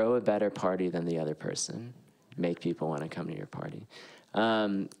throw a better party than the other person. Make people want to come to your party.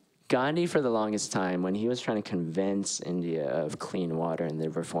 Gandhi, for the longest time, when he was trying to convince India of clean water and the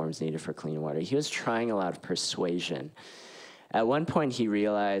reforms needed for clean water, he was trying a lot of persuasion. At one point, he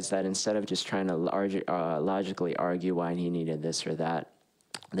realized that instead of just trying to logically argue why he needed this or that,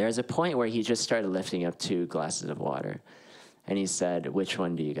 there's a point where he just started lifting up 2 glasses of water. And he said, which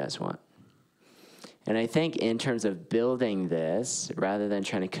one do you guys want? And I think in terms of building this, rather than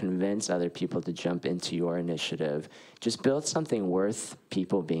trying to convince other people to jump into your initiative, just build something worth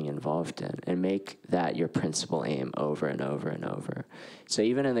people being involved in and make that your principal aim over and over and over. So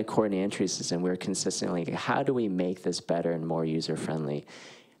even in the coordinated entry system, we're consistently, how do we make this better and more user-friendly?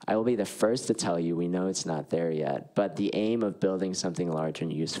 I will be the first to tell you we know it's not there yet, but the aim of building something large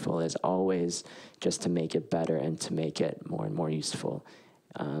and useful is always just to make it better and to make it more and more useful.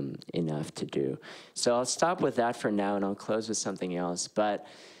 Enough to do. So I'll stop with that for now, and I'll close with something else. But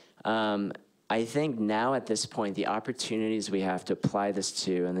I think now at this point, the opportunities we have to apply this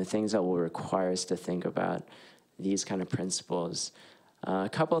to and the things that will require us to think about these kind of principles. A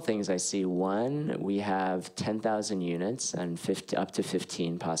couple of things I see. One, we have 10,000 units and up to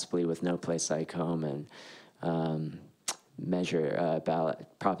 15 possibly with No Place Like Home and ballot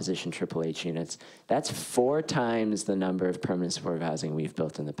Proposition Triple H units. That's 4 times the number of permanent supportive housing we've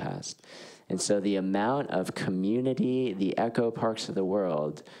built in the past. And so the amount of community, the echo parks of the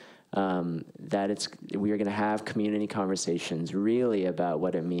world, we are going to have community conversations really about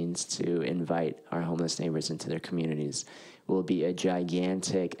what it means to invite our homeless neighbors into their communities will be a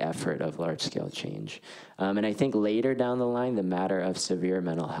gigantic effort of large-scale change. And I think later down the line, the matter of severe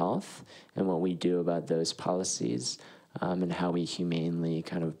mental health and what we do about those policies and how we humanely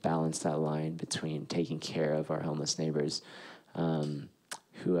kind of balance that line between taking care of our homeless neighbors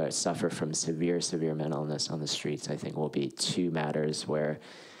who who suffer from severe mental illness on the streets, I think will be two matters where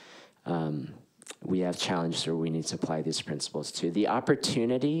we have challenges where we need to apply these principles to. The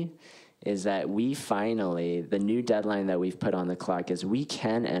opportunity is that we finally, the new deadline that we've put on the clock is we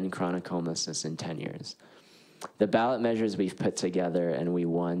can end chronic homelessness in 10 years. The ballot measures we've put together and we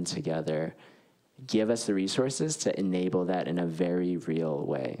won together give us the resources to enable that in a very real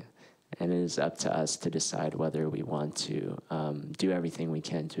way. And it is up to us to decide whether we want to do everything we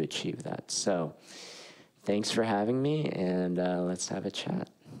can to achieve that. So thanks for having me, and let's have a chat.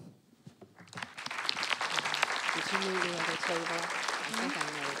 Did you need the other table? I think I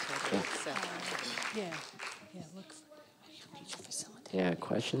know the table. So. Yeah, looks. Yeah,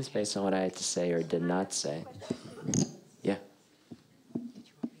 questions based on what I had to say or did not say? Yeah.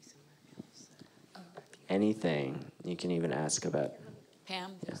 Anything you can even ask about.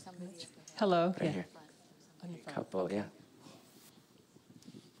 Pam, Yeah. somebody. Hello. Right here. Couple, yeah.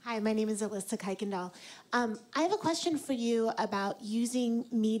 Hi, my name is Alyssa Kuykendall. I have a question for you about using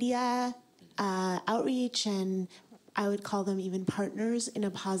media outreach, and I would call them even partners, in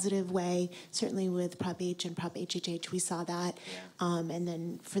a positive way. Certainly with Prop H and Prop HHH, we saw that. And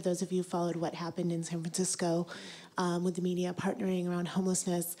then for those of you who followed what happened in San Francisco with the media partnering around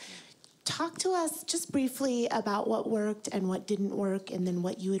homelessness, talk to us just briefly about what worked and what didn't work, and then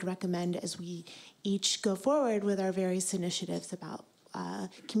what you would recommend as we each go forward with our various initiatives about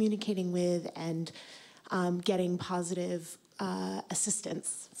communicating with and getting positive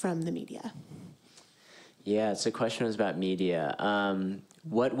assistance from the media. Yeah, so the question was about media.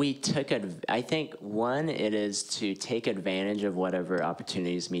 What we took, I think, one, it is to take advantage of whatever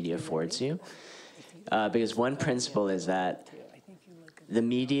opportunities media affords you. Because one principle is that the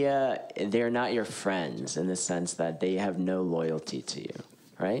media, they're not your friends in the sense that they have no loyalty to you,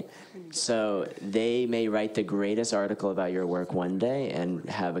 right? So they may write the greatest article about your work one day and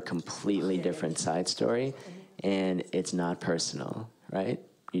have a completely different side story, and it's not personal, right?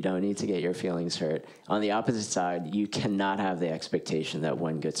 You don't need to get your feelings hurt. On the opposite side, you cannot have the expectation that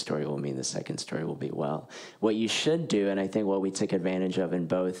one good story will mean the second story will be well. What you should do, and I think what we took advantage of in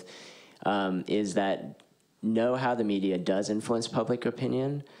both, is that know how the media does influence public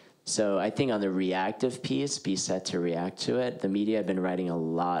opinion. So I think on the reactive piece, be set to react to it. The media had been writing a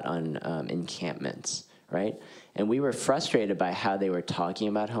lot on encampments, right? And we were frustrated by how they were talking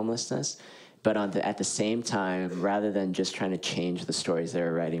about homelessness. But at the same time, rather than just trying to change the stories they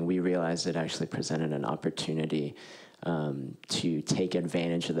were writing, we realized it actually presented an opportunity to take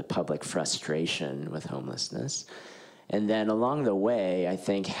advantage of the public frustration with homelessness. And then along the way, I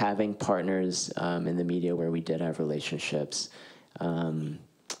think having partners in the media where we did have relationships and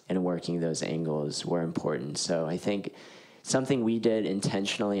working those angles were important. So I think something we did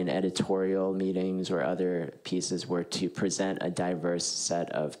intentionally in editorial meetings or other pieces were to present a diverse set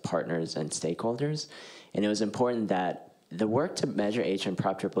of partners and stakeholders. And it was important that the work to measure H and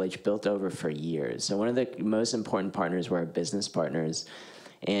Prop Triple H built over for years. So one of the most important partners were our business partners.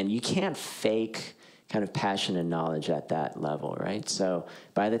 And you can't fake kind of passion and knowledge at that level, right? So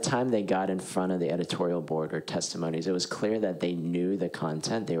by the time they got in front of the editorial board or testimonies, it was clear that they knew the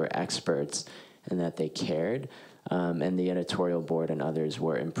content, they were experts, and that they cared. And the editorial board and others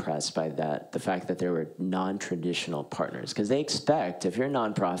were impressed by that, the fact that there were non-traditional partners. Because they expect, if you're a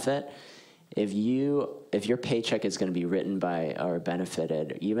nonprofit, if your paycheck is going to be written by or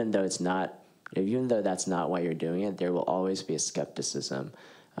benefited, even though that's not why you're doing it, there will always be a skepticism.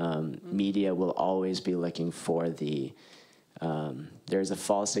 Media will always be looking for there's a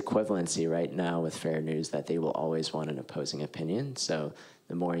false equivalency right now with fair news that they will always want an opposing opinion. So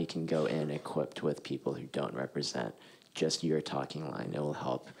the more you can go in equipped with people who don't represent just your talking line, it will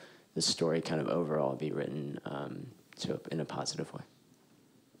help the story kind of overall be written in a positive way.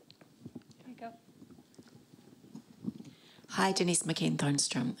 Hi, Denise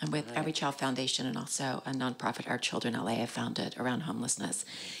McCain-Thornstrom. I'm with Every Child Foundation and also a nonprofit, Our Children LA, I founded around homelessness.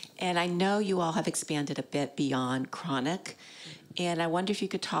 And I know you all have expanded a bit beyond chronic. And I wonder if you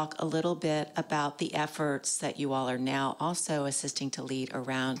could talk a little bit about the efforts that you all are now also assisting to lead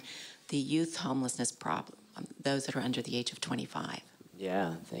around the youth homelessness problem, those that are under the age of 25.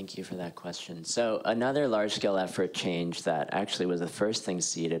 Yeah, thank you for that question. So another large-scale effort change that actually was the first thing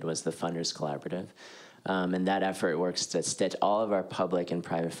seeded was the Funders Collaborative. And that effort works to stitch all of our public and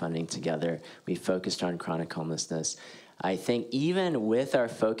private funding together. We focused on chronic homelessness. I think even with our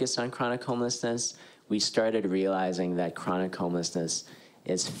focus on chronic homelessness, we started realizing that chronic homelessness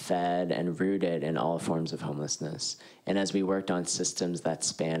is fed and rooted in all forms of homelessness. And as we worked on systems that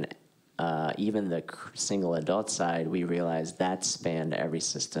span even the single adult side, we realized that spanned every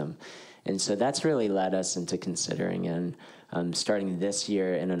system. And so that's really led us into considering and starting this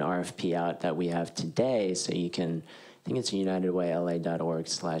year in an RFP out that we have today. So you can, I think it's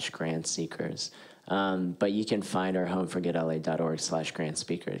unitedwayla.org/grant seekers. But you can find our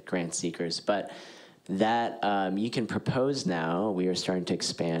homeforgetla.org/grant seekers. But that you can propose now. We are starting to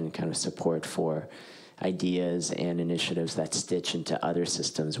expand kind of support for ideas and initiatives that stitch into other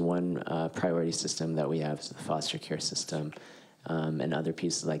systems. One priority system that we have is the foster care system, and other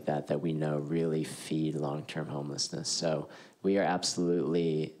pieces like that that we know really feed long-term homelessness. So we are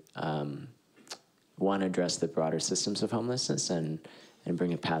absolutely want to address the broader systems of homelessness and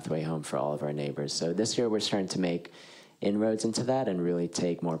bring a pathway home for all of our neighbors. So this year we're starting to make inroads into that and really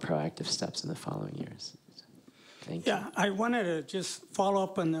take more proactive steps in the following years. So, thank you. Yeah, I wanted to just follow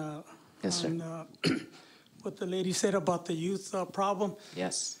up on, Yes, sir. what the lady said about the youth problem.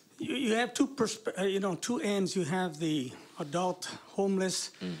 Yes. You have two ends. You have the adult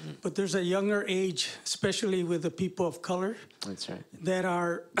homeless, but there's a younger age, especially with the people of color. That's right. That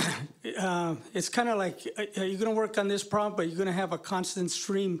are, it's kind of like you're going to work on this problem, but you're going to have a constant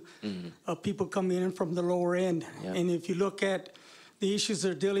stream of people coming in from the lower end. Yep. And if you look at the issues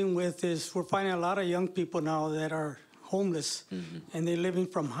they're dealing with, is we're finding a lot of young people now that are homeless, and they're living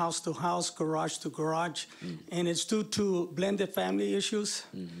from house to house, garage to garage, and it's due to blended family issues.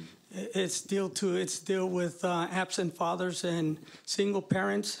 It's deal with absent fathers and single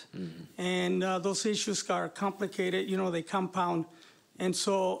parents, and those issues are complicated. You know, they compound, and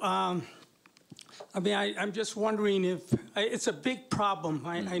so I mean, I'm just wondering if it's a big problem.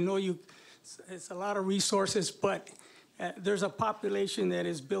 I know it's a lot of resources, but there's a population that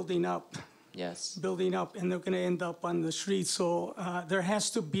is building up. Yes. Building up, and they're going to end up on the streets. So there has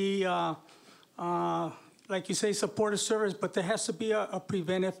to be, like you say, supportive service, but there has to be a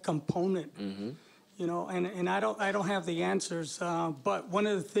preventive component. You know, and I don't have the answers. But one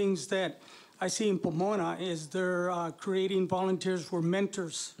of the things that I see in Pomona is they're creating volunteers who are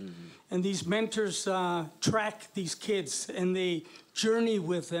mentors, and these mentors track these kids, and they journey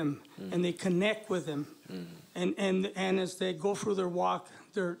with them, and they connect with them, and as they go through their walk.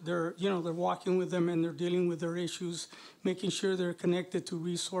 They're walking with them, and they're dealing with their issues, making sure they're connected to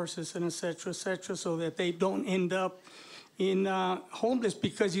resources and et cetera, so that they don't end up in homeless.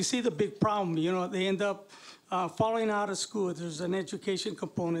 Because you see the big problem, you know, they end up falling out of school. There's an education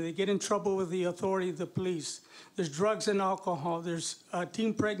component. They get in trouble with the authority, the police. There's drugs and alcohol. There's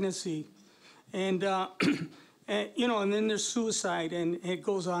teen pregnancy, and you know, and then there's suicide, and it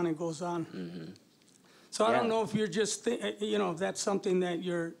goes on and goes on. So I don't know if you're just, if that's something that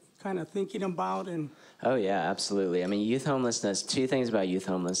you're kind of thinking about. And Oh, yeah, absolutely. I mean, youth homelessness, two things about youth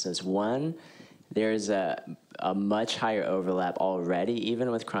homelessness. One, there's a much higher overlap already,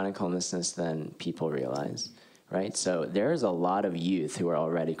 even with chronic homelessness, than people realize, right? So there's a lot of youth who are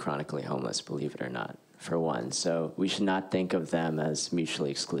already chronically homeless, believe it or not, for one. So we should not think of them as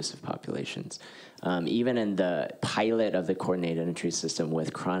mutually exclusive populations. Even in the pilot of the coordinated entry system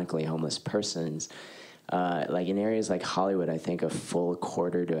with chronically homeless persons, like in areas like Hollywood, I think a full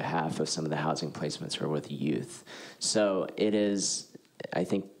quarter to a half of some of the housing placements are with youth. So it is, I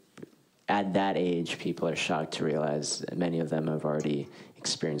think, at that age, people are shocked to realize many of them have already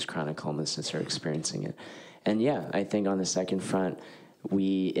experienced chronic homelessness or experiencing it. And yeah, I think on the second front,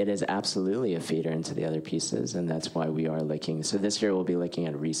 it is absolutely a feeder into the other pieces, and that's why we are looking. So this year we'll be looking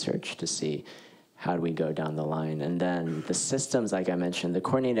at research to see how do we go down the line. And then the systems, like I mentioned, the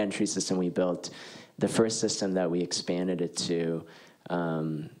coordinated entry system we built, the first system that we expanded it to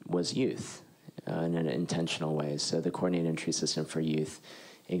was youth in an intentional way. So the coordinated entry system for youth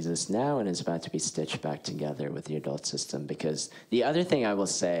exists now and is about to be stitched back together with the adult system. Because the other thing I will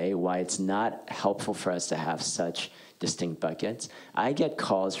say, why it's not helpful for us to have such distinct buckets, I get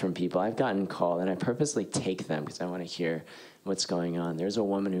calls from people. I've gotten called, and I purposely take them because I want to hear what's going on. There's a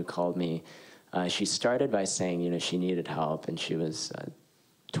woman who called me. She started by saying, she needed help, and she was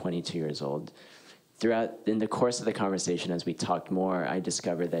 22 years old. In the course of the conversation, as we talked more, I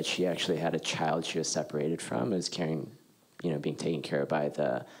discovered that she actually had a child she was separated from, who was being taken care of by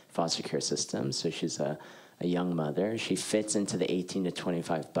the foster care system. So she's a young mother. She fits into the 18 to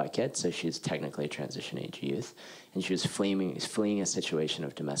 25 bucket, so she's technically a transition age youth. And she was fleeing a situation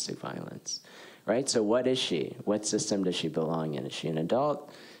of domestic violence, right? So what is she? What system does she belong in? Is she an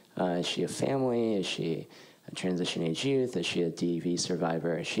adult? Is she a family? Is she a transition age youth? Is she a DV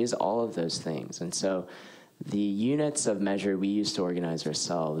survivor? She is all of those things. And so the units of measure we use to organize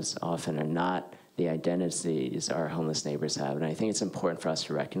ourselves often are not the identities our homeless neighbors have. And I think it's important for us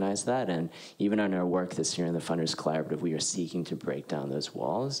to recognize that. And even in our work this year in the Funders Collaborative, we are seeking to break down those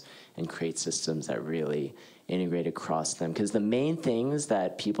walls and create systems that really integrate across them. Because the main things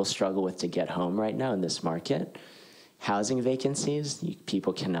that people struggle with to get home right now in this market, housing vacancies,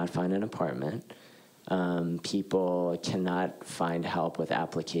 people cannot find an apartment. People cannot find help with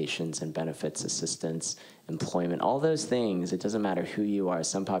applications and benefits assistance, employment, all those things. It doesn't matter who you are.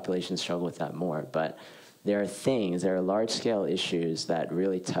 Some populations struggle with that more, but there are large-scale issues that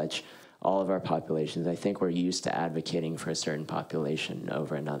really touch all of our populations. I think we're used to advocating for a certain population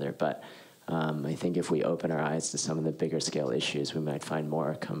over another, but I think if we open our eyes to some of the bigger scale issues, we might find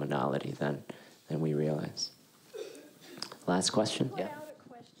more commonality than we realize. Last question? Put out a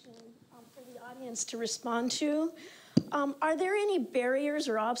question for the audience to respond to. Are there any barriers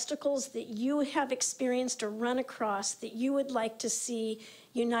or obstacles that you have experienced or run across that you would like to see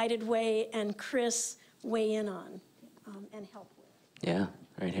United Way and Chris weigh in on and help with? Yeah,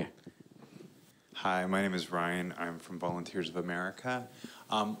 right here. Hi, my name is Ryan. I'm from Volunteers of America.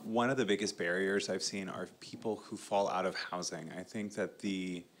 One of the biggest barriers I've seen are people who fall out of housing. I think that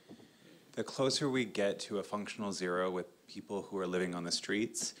the closer we get to a functional zero with people who are living on the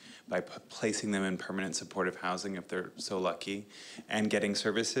streets by placing them in permanent supportive housing, if they're so lucky, and getting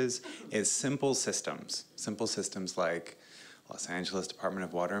services, is simple systems like Los Angeles Department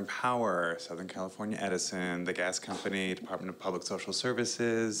of Water and Power, Southern California Edison, the gas company, Department of Public Social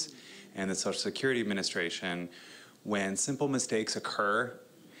Services, and the Social Security Administration. When simple mistakes occur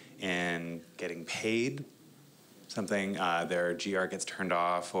in getting paid, something, their GR gets turned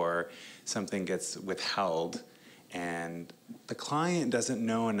off or something gets withheld, and the client doesn't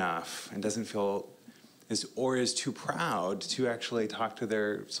know enough and doesn't feel is too proud to actually talk to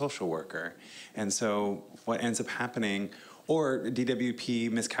their social worker. And so what ends up happening, or DWP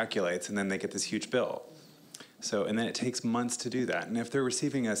miscalculates and then they get this huge bill. So, and then it takes months to do that. And if they're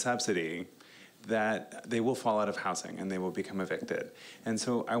receiving a subsidy, that they will fall out of housing and they will become evicted. And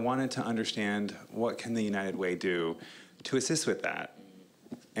so I wanted to understand, what can the United Way do to assist with that?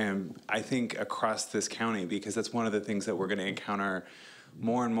 And I think across this county, because that's one of the things that we're going to encounter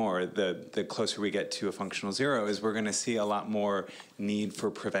more and more, the closer we get to a functional zero, is we're going to see a lot more need for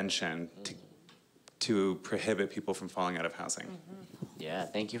prevention to prohibit people from falling out of housing. Yeah,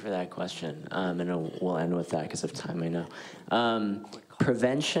 thank you for that question. And we'll end with that because of time, I know.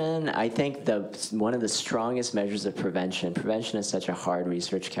 Prevention, I think one of the strongest measures of prevention is such a hard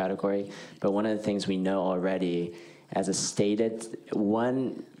research category, but one of the things we know already, as a stated,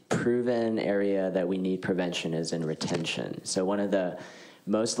 one proven area that we need prevention is in retention. So one of the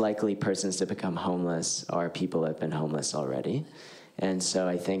most likely persons to become homeless are people that have been homeless already. And so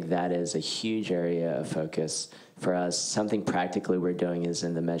I think that is a huge area of focus for us. Something practically we're doing is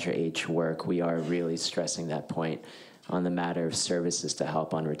in the Measure H work, we are really stressing that point on the matter of services to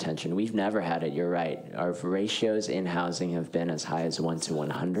help on retention. We've never had it, you're right. Our ratios in housing have been as high as 1 to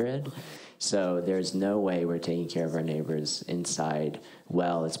 100. So there's no way we're taking care of our neighbors inside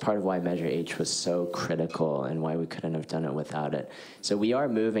well. It's part of why Measure H was so critical and why we couldn't have done it without it. So we are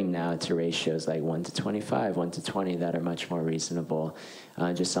moving now to ratios like 1 to 25, 1 to 20 that are much more reasonable,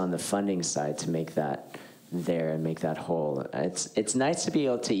 just on the funding side to make that there and make that whole. It's nice to be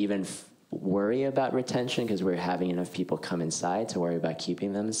able to even worry about retention because we're having enough people come inside to worry about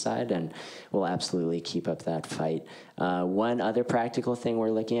keeping them inside, and we'll absolutely keep up that fight. One other practical thing we're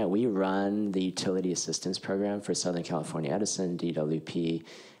looking at, we run the utility assistance program for Southern California Edison, DWP,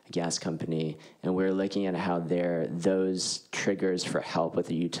 a gas company, and we're looking at how those triggers for help with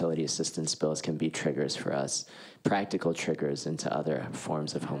the utility assistance bills can be triggers for us. Practical triggers into other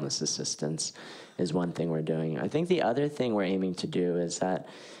forms of homeless assistance is one thing we're doing. I think the other thing we're aiming to do is that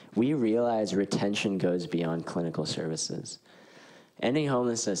we realize retention goes beyond clinical services. Ending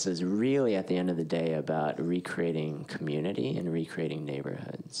homelessness is really, at the end of the day, about recreating community and recreating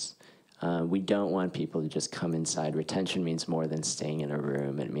neighborhoods. We don't want people to just come inside. Retention means more than staying in a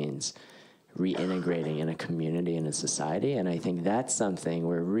room. It means reintegrating in a community and a society, and I think that's something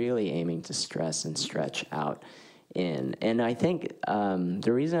we're really aiming to stress and stretch out in. And I think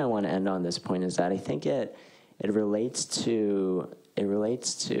the reason I want to end on this point is that I think it relates to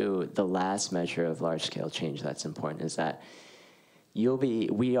the last measure of large-scale change that's important, is that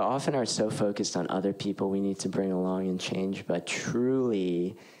we often are so focused on other people we need to bring along and change, but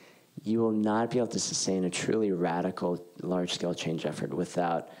truly, you will not be able to sustain a truly radical large-scale change effort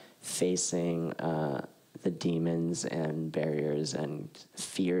without facing the demons and barriers and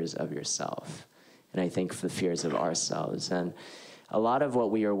fears of yourself. And I think the fears of ourselves. And a lot of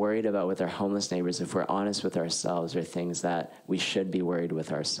what we are worried about with our homeless neighbors, if we're honest with ourselves, are things that we should be worried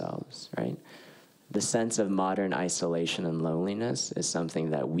with ourselves, right? The sense of modern isolation and loneliness is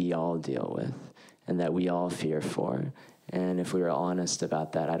something that we all deal with and that we all fear for. And if we were honest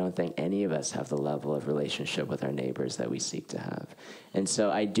about that, I don't think any of us have the level of relationship with our neighbors that we seek to have. And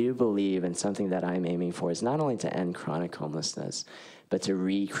so I do believe, and something that I'm aiming for is not only to end chronic homelessness, but to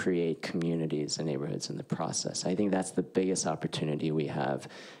recreate communities and neighborhoods in the process. I think that's the biggest opportunity we have.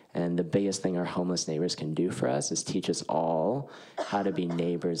 And the biggest thing our homeless neighbors can do for us is teach us all how to be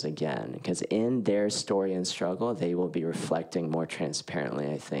neighbors again. Because in their story and struggle, they will be reflecting more transparently,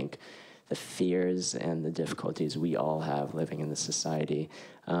 I think, the fears and the difficulties we all have living in this society.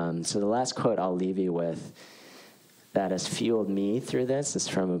 So the last quote I'll leave you with that has fueled me through this is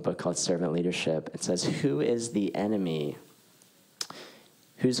from a book called Servant Leadership. It says, "Who is the enemy?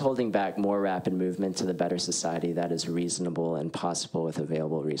 Who's holding back more rapid movement to the better society that is reasonable and possible with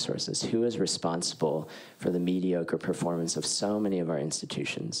available resources? Who is responsible for the mediocre performance of so many of our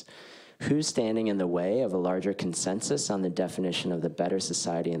institutions? Who's standing in the way of a larger consensus on the definition of the better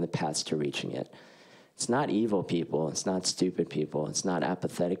society and the paths to reaching it? It's not evil people, it's not stupid people, it's not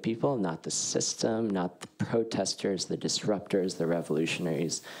apathetic people, not the system, not the protesters, the disruptors, the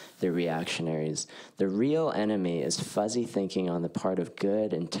revolutionaries, the reactionaries. The real enemy is fuzzy thinking on the part of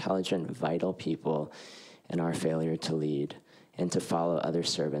good, intelligent, vital people and our failure to lead and to follow other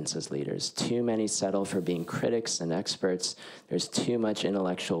servants as leaders. Too many settle for being critics and experts. There's too much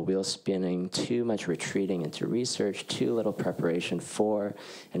intellectual wheel spinning, too much retreating into research, too little preparation for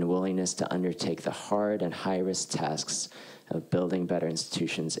and willingness to undertake the hard and high-risk tasks of building better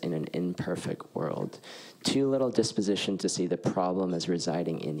institutions in an imperfect world. Too little disposition to see the problem as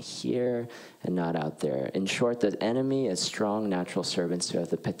residing in here and not out there. In short, the enemy is strong natural servants who have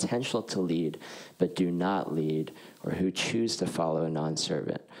the potential to lead, but do not lead, or who choose to follow a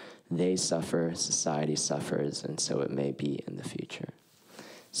non-servant. They suffer, society suffers, and so it may be in the future."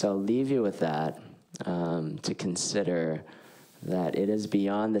 So I'll leave you with that, to consider that it is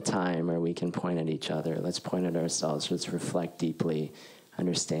beyond the time where we can point at each other. Let's point at ourselves. Let's reflect deeply,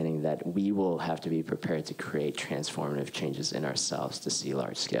 understanding that we will have to be prepared to create transformative changes in ourselves to see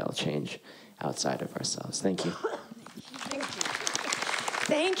large-scale change outside of ourselves. Thank you. Thank you.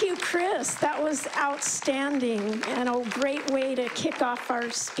 Thank you, Chris. That was outstanding and a great way to kick off our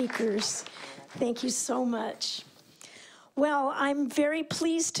speakers. Thank you so much. Well, I'm very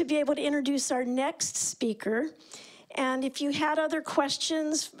pleased to be able to introduce our next speaker. And if you had other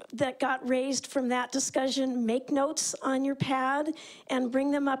questions that got raised from that discussion, make notes on your pad and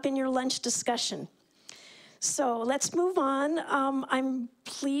bring them up in your lunch discussion. So let's move on. I'm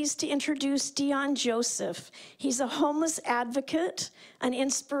pleased to introduce Deon Joseph. He's a homeless advocate, an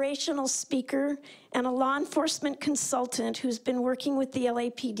inspirational speaker, and a law enforcement consultant who's been working with the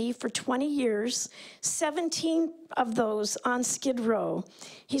LAPD for 20 years, 17 of those on Skid Row.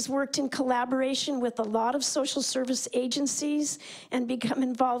 He's worked in collaboration with a lot of social service agencies and become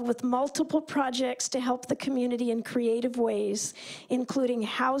involved with multiple projects to help the community in creative ways, including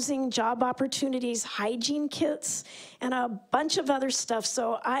housing, job opportunities, hygiene kits, and a bunch of other stuff.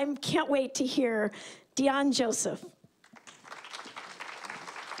 So I can't wait to hear Deon Joseph.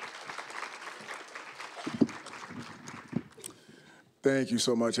 Thank you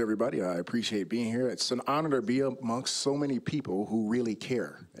so much, everybody. I appreciate being here. It's an honor to be amongst so many people who really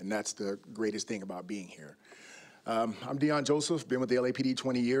care, and that's the greatest thing about being here. I'm Deon Joseph, been with the LAPD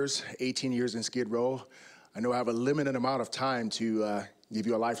 20 years, 18 years in Skid Row. I know I have a limited amount of time to give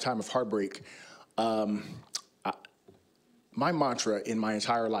you a lifetime of heartbreak. My mantra in my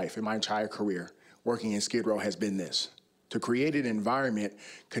entire life, in my entire career, working in Skid Row has been this: to create an environment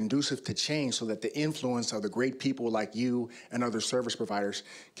conducive to change so that the influence of the great people like you and other service providers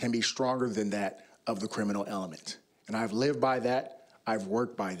can be stronger than that of the criminal element. And I've lived by that, I've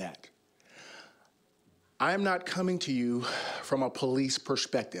worked by that. I'm not coming to you from a police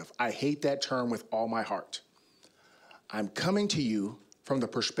perspective. I hate that term with all my heart. I'm coming to you from the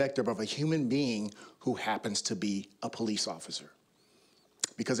perspective of a human being who happens to be a police officer.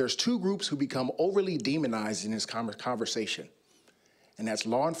 Because there's two groups who become overly demonized in this conversation, and that's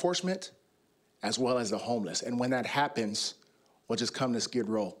law enforcement as well as the homeless. And when that happens, we'll just come to Skid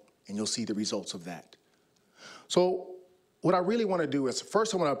Row and you'll see the results of that. So what I really want to do is,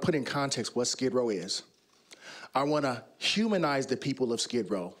 first I want to put in context what Skid Row is. I want to humanize the people of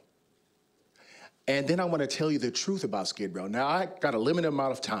Skid Row. And then I want to tell you the truth about Skid Row. Now, I got a limited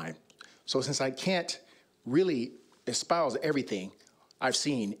amount of time. So since I can't really espouse everything I've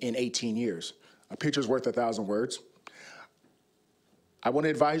seen in 18 years, a picture's worth 1,000 words. I want to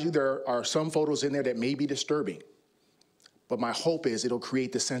advise you there are some photos in there that may be disturbing, but my hope is it'll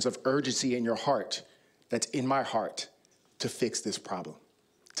create the sense of urgency in your heart that's in my heart to fix this problem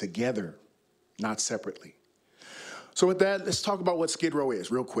together, not separately. So with that, let's talk about what Skid Row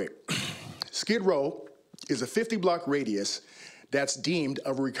is real quick. Skid Row is a 50-block radius that's deemed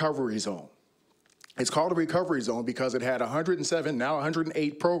a recovery zone. It's called a recovery zone because it had 107, now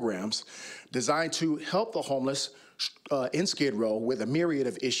 108 programs designed to help the homeless in Skid Row with a myriad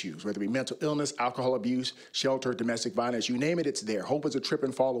of issues, whether it be mental illness, alcohol abuse, shelter, domestic violence, you name it, it's there. Hope is a trip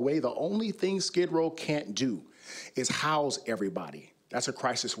and fall away. The only thing Skid Row can't do is house everybody. That's a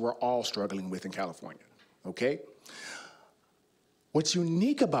crisis we're all struggling with in California, okay? What's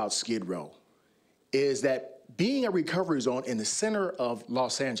unique about Skid Row is that being a recovery zone in the center of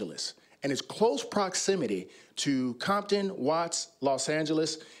Los Angeles and its close proximity to Compton, Watts, Los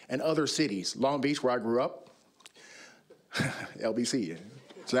Angeles, and other cities, Long Beach, where I grew up, LBC,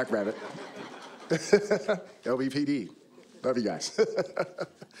 Jackrabbit, LBPD, love you guys.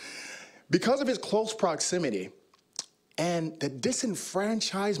 Because of its close proximity and the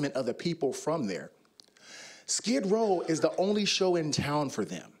disenfranchisement of the people from there, Skid Row is the only show in town for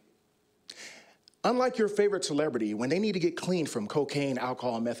them. Unlike your favorite celebrity, when they need to get clean from cocaine,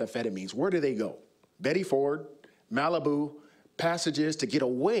 alcohol, and methamphetamines, where do they go? Betty Ford, Malibu, Passages. To get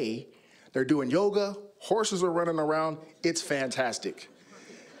away, they're doing yoga, horses are running around, it's fantastic.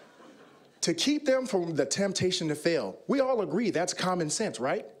 To keep them from the temptation to fail, we all agree that's common sense,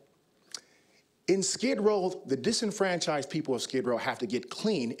 right? In Skid Row, the disenfranchised people of Skid Row have to get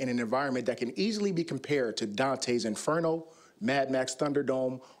clean in an environment that can easily be compared to Dante's Inferno, Mad Max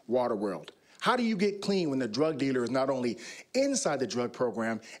Thunderdome, Waterworld. How do you get clean when the drug dealer is not only inside the drug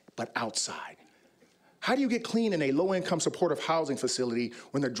program, but outside? How do you get clean in a low-income supportive housing facility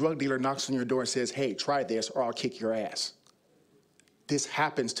when the drug dealer knocks on your door and says, hey, try this or I'll kick your ass? This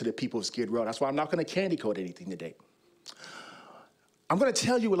happens to the people of Skid Row. That's why I'm not gonna candy coat anything today. I'm gonna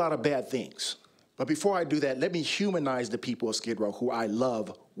tell you a lot of bad things. But before I do that, let me humanize the people of Skid Row who I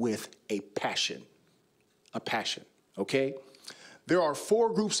love with a passion, okay? There are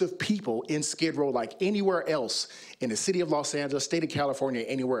 4 groups of people in Skid Row like anywhere else in the city of Los Angeles, state of California,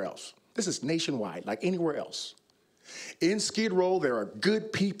 anywhere else. This is nationwide, like anywhere else. In Skid Row, there are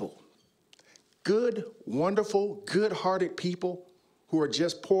good people, good, wonderful, good-hearted people who are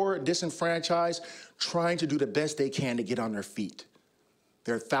just poor, disenfranchised, trying to do the best they can to get on their feet.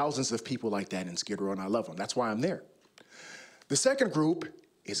 There are thousands of people like that in Skid Row, and I love them. That's why I'm there. The second group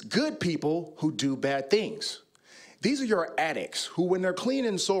is good people who do bad things. These are your addicts who, when they're clean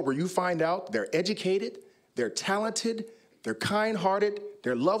and sober, you find out they're educated, they're talented, they're kind-hearted,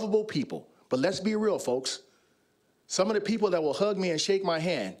 they're lovable people. But let's be real, folks. Some of the people that will hug me and shake my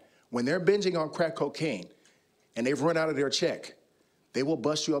hand when they're binging on crack cocaine and they've run out of their check, they will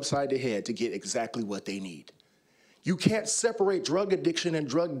bust you upside the head to get exactly what they need. You can't separate drug addiction and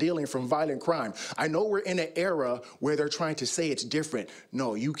drug dealing from violent crime. I know we're in an era where they're trying to say it's different.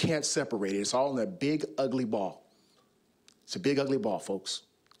 No, you can't separate it. It's all in a big, ugly ball. It's a big, ugly ball, folks.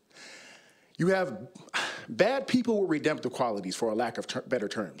 You have bad people with redemptive qualities, for a lack of better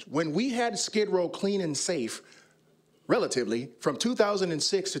terms. When we had Skid Row clean and safe, relatively, from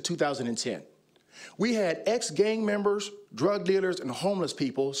 2006 to 2010, we had ex-gang members, drug dealers, and homeless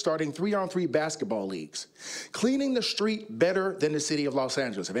people starting 3-on-3 basketball leagues, cleaning the street better than the city of Los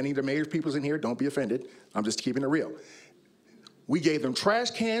Angeles. If any of the mayor's people's in here, don't be offended. I'm just keeping it real. We gave them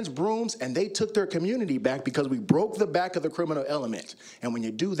trash cans, brooms, and they took their community back because we broke the back of the criminal element. And when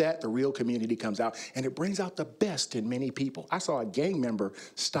you do that, the real community comes out, and it brings out the best in many people. I saw a gang member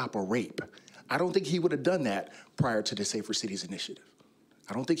stop a rape. I don't think he would have done that prior to the Safer Cities Initiative.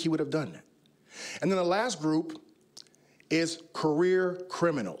 I don't think he would have done that. And then the last group is career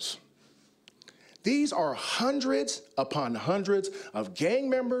criminals. These are hundreds upon hundreds of gang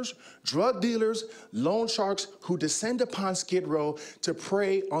members, drug dealers, loan sharks who descend upon Skid Row to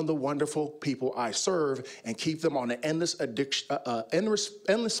prey on the wonderful people I serve and keep them on an endless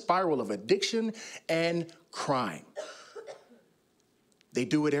spiral of addiction and crime. They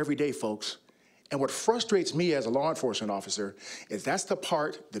do it every day, folks. And what frustrates me as a law enforcement officer is that's the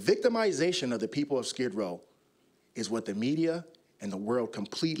part, the victimization of the people of Skid Row is what the media and the world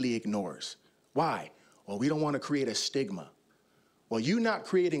completely ignores. Why? Well, we don't want to create a stigma. Well, you not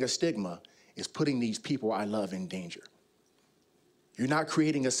creating a stigma is putting these people I love in danger. You're not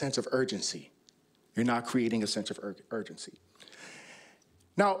creating a sense of urgency. You're not creating a sense of urgency.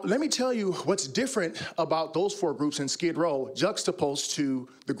 Now, let me tell you what's different about those 4 groups in Skid Row juxtaposed to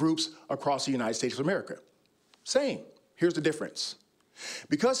the groups across the United States of America. Same. Here's the difference.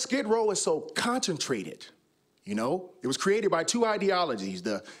 Because Skid Row is so concentrated, you know, it was created by 2 ideologies,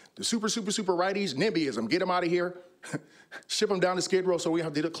 the super righties, NIMBYism, get them out of here, ship them down to Skid Row so we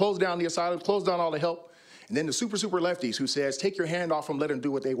have to close down the asylum, close down all the help. And then the super lefties who says, take your hand off them, let them do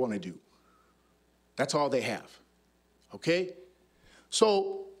what they want to do. That's all they have, okay?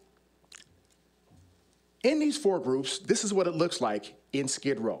 So In these 4 groups, this is what it looks like in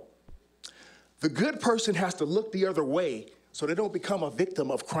Skid Row. The good person has to look the other way so they don't become a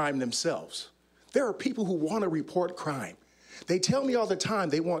victim of crime themselves. There are people who want to report crime. They tell me all the time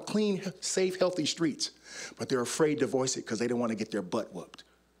they want clean, safe, healthy streets, but they're afraid to voice it because they don't want to get their butt whooped.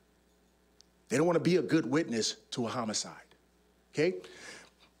 They don't want to be a good witness to a homicide, okay?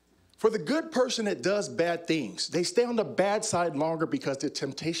 For the good person that does bad things, they stay on the bad side longer because the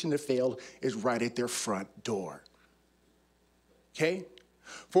temptation to fail is right at their front door, okay?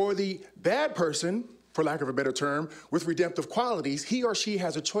 For the bad person, for lack of a better term, with redemptive qualities, he or she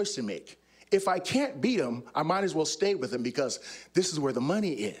has a choice to make. If I can't beat him, I might as well stay with him because this is where the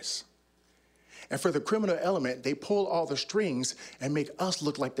money is. And for the criminal element, they pull all the strings and make us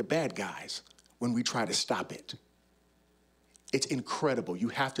look like the bad guys when we try to stop it. It's incredible. You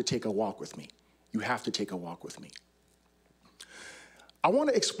have to take a walk with me. You have to take a walk with me. I want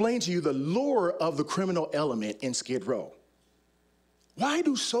to explain to you the lure of the criminal element in Skid Row. Why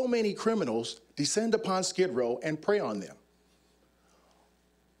do so many criminals descend upon Skid Row and prey on them?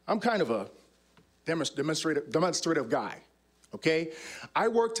 I'm kind of a demonstrative guy, okay? I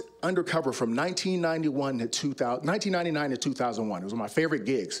worked undercover from 1999 to 2001. It was one of my favorite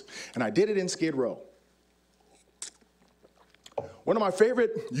gigs, and I did it in Skid Row. One of my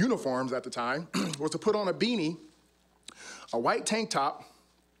favorite uniforms at the time was to put on a beanie, a white tank top,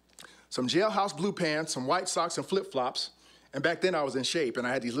 some jailhouse blue pants, some white socks and flip-flops, and back then I was in shape, and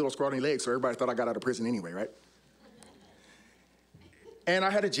I had these little scrawny legs, so everybody thought I got out of prison anyway, right? And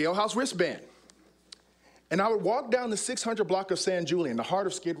I had a jailhouse wristband. And I would walk down the 600 block of San Julian, the heart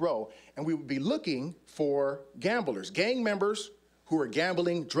of Skid Row, and we would be looking for gamblers, gang members who were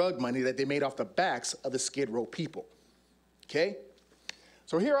gambling drug money that they made off the backs of the Skid Row people, okay?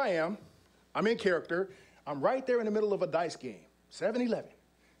 So here I am, I'm in character, I'm right there in the middle of a dice game, 7-11,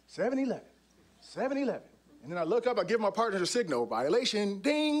 7-11, 7-11. And then I look up, I give my partners a signal, violation,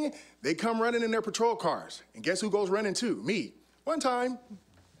 ding, they come running in their patrol cars. And guess who goes running too? Me. One time,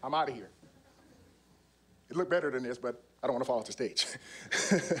 I'm out of here. It looked better than this, but I don't want to fall off the stage.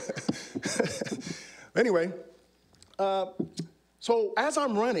 Anyway, so as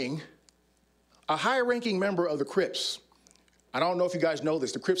I'm running, a high-ranking member of the Crips, I don't know if you guys know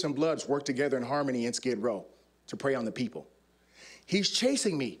this, the Crips and Bloods work together in harmony in Skid Row to prey on the people. He's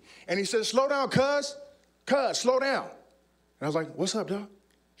chasing me, and he says, slow down, cuz, slow down. And I was like, what's up, dog?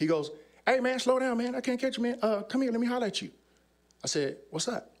 He goes, hey, man, slow down, man, I can't catch you, man. Come here, let me holler at you. I said, what's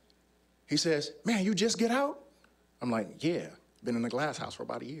up? He says, man, you just get out? I'm like, yeah, been in the glass house for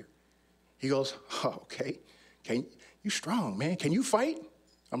about a year. He goes, oh, okay. You strong, man. Can you fight?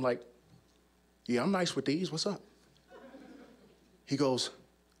 I'm like, yeah, I'm nice with these. What's up? He goes,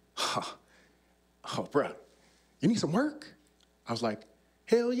 oh, bro, you need some work? I was like,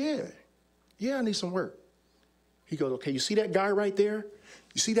 hell yeah. Yeah, I need some work. He goes, okay, you see that guy right there?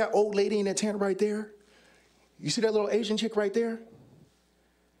 You see that old lady in that tent right there? You see that little Asian chick right there?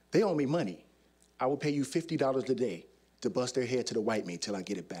 They owe me money. I will pay you $50 a day to bust their head to the white meat till I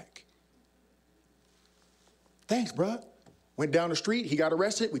get it back. Thanks, bruh. Went down the street, he got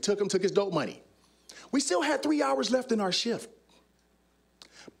arrested, we took him, took his dope money. We still had 3 hours left in our shift.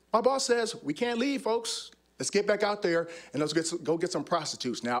 My boss says, we can't leave, folks. Let's get back out there and let's go get some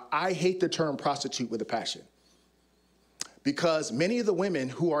prostitutes. Now, I hate the term prostitute with a passion because many of the women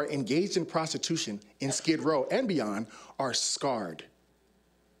who are engaged in prostitution in Skid Row and beyond are scarred.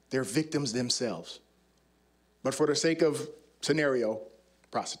 They're victims themselves. But for the sake of scenario,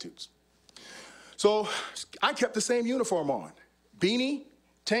 prostitutes. So I kept the same uniform on. Beanie,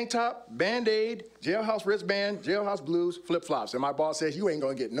 tank top, Band-Aid, jailhouse wristband, jailhouse blues, flip-flops. And my boss says, you ain't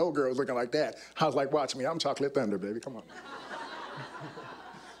gonna get no girls looking like that. I was like, watch me, I'm Chocolate Thunder, baby, come on.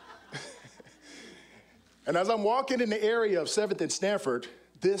 And as I'm walking in the area of 7th and Stanford,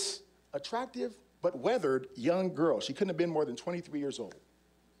 this attractive but weathered young girl, she couldn't have been more than 23 years old.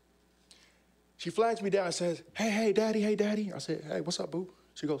 She flags me down and says, hey, daddy. I said, hey, what's up, boo?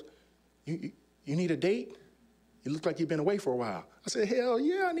 She goes, you need a date? You look like you've been away for a while. I said, hell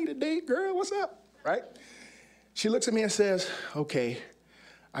yeah, I need a date, girl, what's up, right? She looks at me and says, okay,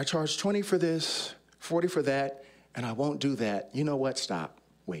 I charge 20 for this, 40 for that, and I won't do that. You know what, stop,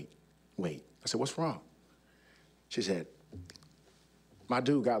 wait. I said, what's wrong? She said, my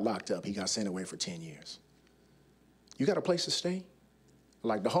dude got locked up. He got sent away for 10 years. You got a place to stay?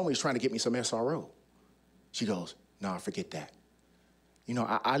 Like the homie's trying to get me some SRO. She goes, nah, forget that. You know,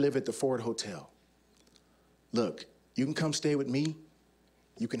 I live at the Ford Hotel. Look, you can come stay with me.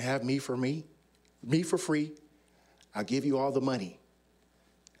 You can have me for free. I'll give you all the money.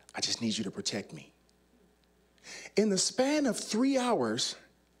 I just need you to protect me. In the span of 3 hours,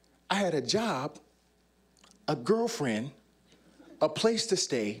 I had a job a girlfriend, a place to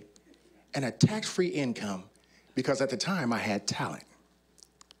stay, and a tax-free income because at the time I had talent.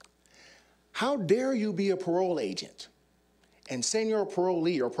 How dare you be a parole agent and send your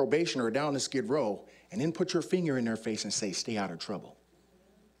parolee or probationer down to Skid Row and then put your finger in their face and say, stay out of trouble?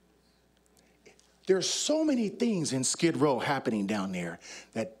 There's so many things in Skid Row happening down there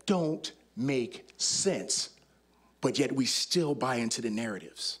that don't make sense, but yet we still buy into the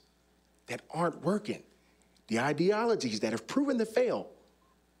narratives that aren't working. The ideologies that have proven to fail,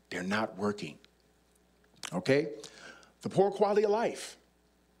 they're not working, okay? The poor quality of life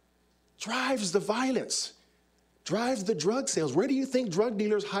drives the violence, drives the drug sales. Where do you think drug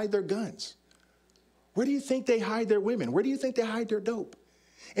dealers hide their guns? Where do you think they hide their women? Where do you think they hide their dope?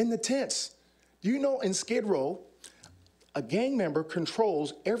 In the tents. Do you know in Skid Row, a gang member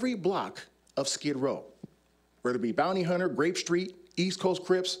controls every block of Skid Row, whether it be Bounty Hunter, Grape Street, East Coast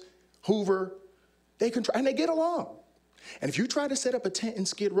Crips, Hoover, they control, and they get along. And if you try to set up a tent in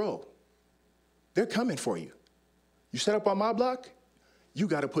Skid Row, they're coming for you. You set up on my block, you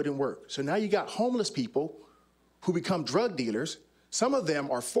got to put in work. So now you got homeless people who become drug dealers. Some of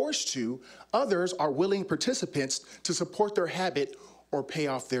them are forced to, others are willing participants to support their habit or pay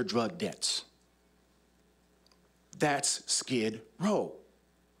off their drug debts. That's Skid Row.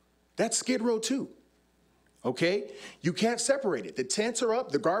 That's Skid Row too, okay? You can't separate it. The tents are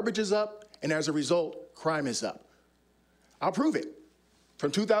up, the garbage is up, and as a result, crime is up. I'll prove it.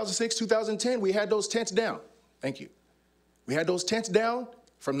 From 2006, 2010, we had those tents down. Thank you. We had those tents down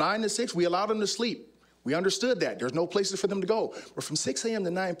from 9 to 6. We allowed them to sleep. We understood that. There's no places for them to go. But from 6 a.m.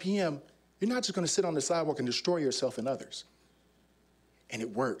 to 9 p.m., you're not just going to sit on the sidewalk and destroy yourself and others. And it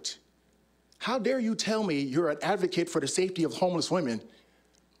worked. How dare you tell me you're an advocate for the safety of homeless women,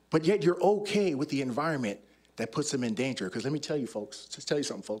 but yet you're okay with the environment that puts them in danger? Because let me tell you, folks, just tell you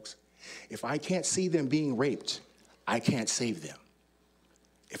something, folks. If I can't see them being raped, I can't save them.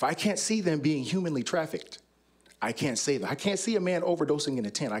 If I can't see them being humanly trafficked, I can't save them. I can't see a man overdosing in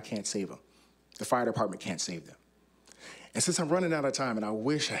a tent, I can't save him. The fire department can't save them. And since I'm running out of time, and I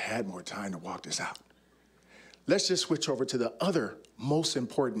wish I had more time to walk this out, let's just switch over to the other most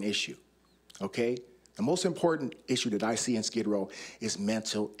important issue, okay? The most important issue that I see in Skid Row is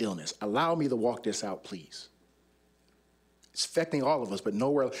mental illness. Allow me to walk this out, please. It's affecting all of us, but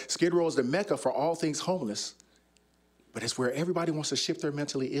nowhere. Skid Row is the mecca for all things homeless, but it's where everybody wants to ship their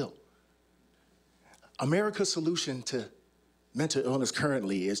mentally ill. America's solution to mental illness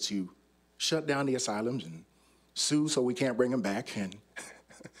currently is to shut down the asylums and sue so we can't bring them back and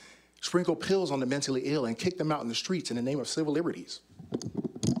sprinkle pills on the mentally ill and kick them out in the streets in the name of civil liberties.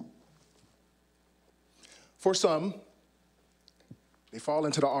 For some, they fall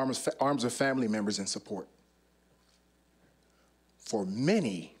into the arms of family members and support. For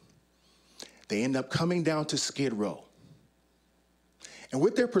many, they end up coming down to Skid Row. And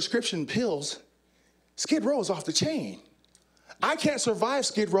with their prescription pills, Skid Row is off the chain. I can't survive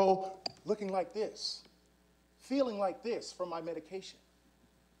Skid Row looking like this, feeling like this from my medication.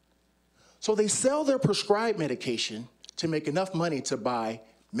 So they sell their prescribed medication to make enough money to buy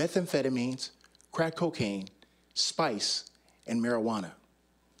methamphetamines, crack cocaine, spice, and marijuana,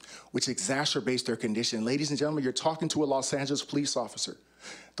 which exacerbates their condition. Ladies and gentlemen, you're talking to a Los Angeles police officer.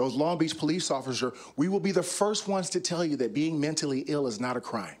 Those Long Beach police officers, we will be the first ones to tell you that being mentally ill is not a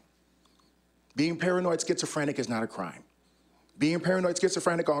crime. Being paranoid schizophrenic is not a crime. Being paranoid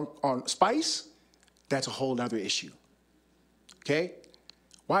schizophrenic on spice, that's a whole other issue, okay?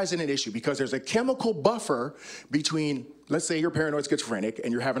 Why is it an issue? Because there's a chemical buffer between, let's say you're paranoid schizophrenic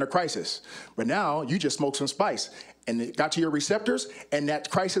and you're having a crisis, but now you just smoked some spice and it got to your receptors and that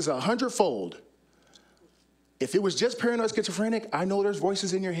crisis 100-fold. If it was just paranoid schizophrenic, I know there's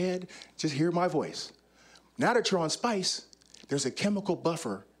voices in your head, just hear my voice. Now that you're on spice, there's a chemical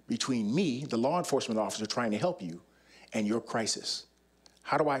buffer between me, the law enforcement officer trying to help you, and your crisis.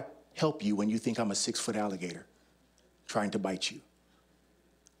 How do I help you when you think I'm a 6-foot alligator trying to bite you?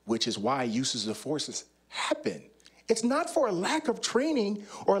 Which is why uses of forces happen. It's not for a lack of training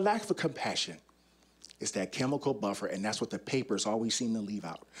or a lack of compassion. It's that chemical buffer, and that's what the papers always seem to leave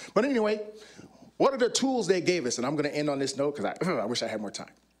out. But anyway, what are the tools they gave us? And I'm gonna end on this note because I wish I had more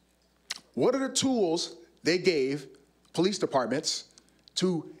time. What are the tools they gave police departments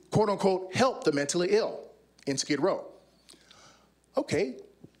to, quote unquote, help the mentally ill in Skid Row? Okay,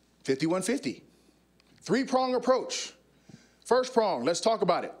 5150. 3-prong approach. First prong, let's talk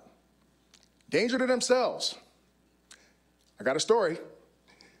about it. Danger to themselves. I got a story.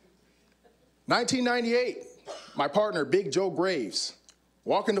 1998, my partner, Big Joe Graves,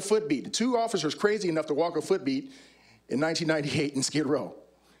 walking the footbeat. The 2 officers crazy enough to walk a footbeat in 1998 in Skid Row.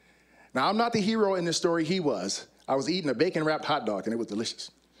 Now, I'm not the hero in this story, he was. I was eating a bacon-wrapped hot dog, and it was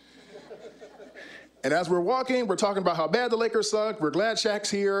delicious. And as we're walking, we're talking about how bad the Lakers suck, we're glad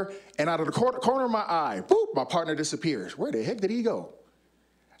Shaq's here, and out of the corner of my eye, boop, my partner disappears. Where the heck did he go?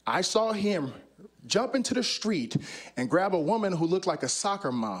 I saw him jump into the street and grab a woman who looked like a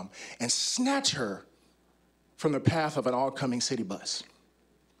soccer mom and snatch her from the path of an oncoming city bus.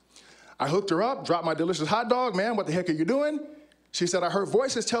 I hooked her up, dropped my delicious hot dog. "Ma'am, what the heck are you doing?" She said, "I heard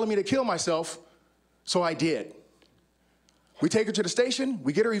voices telling me to kill myself, so I did." We take her to the station,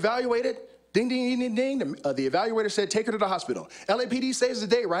 we get her evaluated. Ding, ding, ding, ding, ding. The evaluator said, "Take her to the hospital." LAPD saves the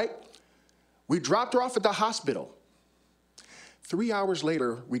day, right? We dropped her off at the hospital. 3 hours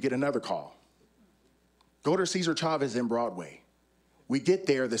later, we get another call. "Go to Cesar Chavez in Broadway." We get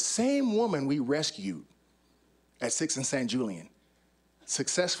there, the same woman we rescued at 6th and San Julian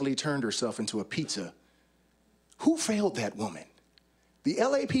successfully turned herself into a pizza. Who failed that woman? The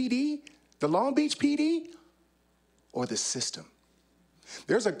LAPD, the Long Beach PD, or the system?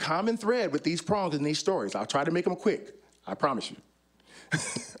 There's a common thread with these prongs in these stories. I'll try to make them quick, I promise you.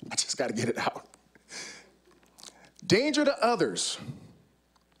 I just gotta get it out. Danger to others.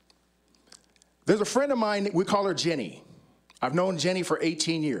 There's a friend of mine, we call her Jenny. I've known Jenny for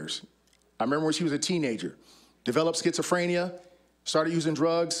 18 years. I remember when she was a teenager, developed schizophrenia, started using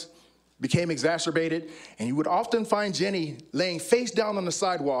drugs, became exacerbated, and you would often find Jenny laying face down on the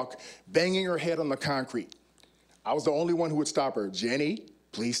sidewalk, banging her head on the concrete. I was the only one who would stop her. "Jenny,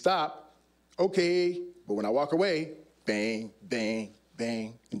 please stop." "Okay." But when I walk away, bang, bang,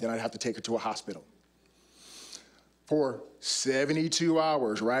 bang, and then I'd have to take her to a hospital. For 72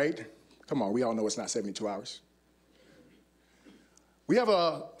 hours, right? Come on, we all know it's not 72 hours. We have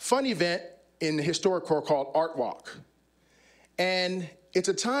a fun event in the historic core called Art Walk. And it's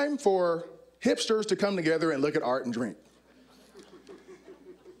a time for hipsters to come together and look at art and drink.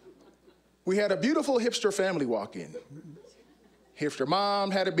 We had a beautiful hipster family walk in. Hipster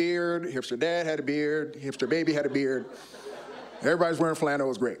mom had a beard, hipster dad had a beard, hipster baby had a beard. Everybody's wearing flannel, it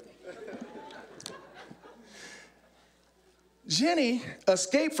was great. Jenny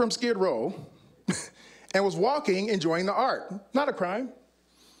escaped from Skid Row and was walking, enjoying the art. Not a crime,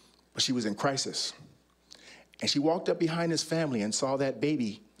 but she was in crisis. And she walked up behind his family and saw that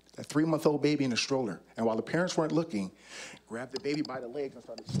baby, that 3-month-old baby in a stroller. And while the parents weren't looking, grabbed the baby by the legs and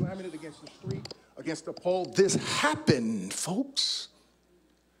started slamming it against the street, against the pole. This happened, folks.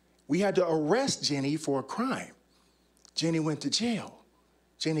 We had to arrest Jenny for a crime. Jenny went to jail.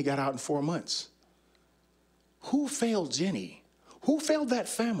 Jenny got out in 4 months. Who failed Jenny? Who failed that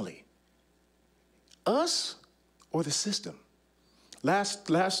family? Us or the system? Last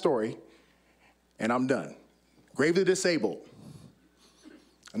story, and I'm done. Gravely disabled.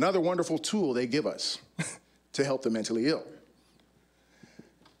 Another wonderful tool they give us to help the mentally ill.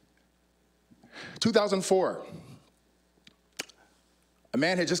 2004, a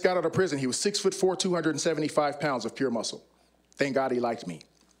man had just got out of prison. He was 6'4", 275 pounds of pure muscle. Thank God he liked me.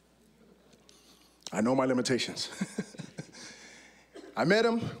 I know my limitations. I met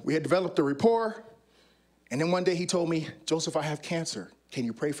him, we had developed a rapport, and then one day he told me, "Joseph, I have cancer. Can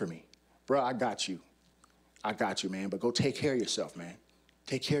you pray for me?" "Bro, I got you. I got you, man, but go take care of yourself, man.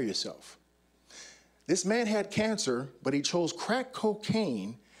 Take care of yourself." This man had cancer, but he chose crack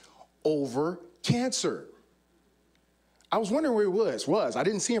cocaine over cancer. I was wondering where he was. I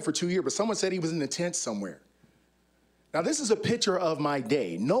didn't see him for 2 years, but someone said he was in the tent somewhere. Now, this is a picture of my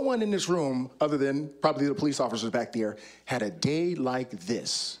day. No one in this room, other than probably the police officers back there, had a day like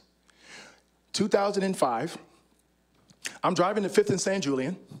this. 2005, I'm driving to 5th and San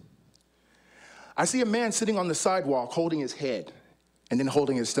Julian. I see a man sitting on the sidewalk holding his head and then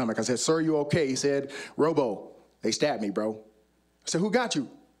holding his stomach. I said, "Sir, you okay?" He said, "Robo, they stabbed me, bro." I said, "Who got you?"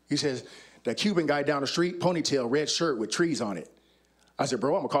 He says, "That Cuban guy down the street, ponytail, red shirt with trees on it." I said,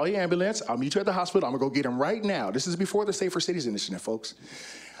 "Bro, I'm gonna call the ambulance. I'll meet you at the hospital. I'm gonna go get him right now." This is before the Safer Cities Initiative, folks.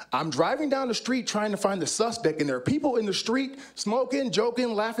 I'm driving down the street trying to find the suspect, and there are people in the street smoking,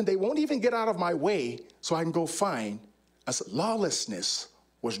 joking, laughing. They won't even get out of my way so I can go find us. Lawlessness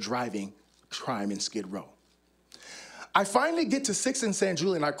was driving crime in Skid Row. I finally get to 6th and San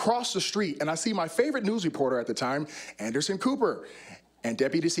Julian. I cross the street, and I see my favorite news reporter at the time, Anderson Cooper, and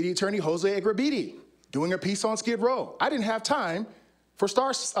Deputy City Attorney Jose Agrabidi doing a piece on Skid Row. I didn't have time for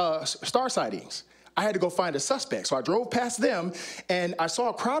star sightings. I had to go find a suspect. So I drove past them, and I saw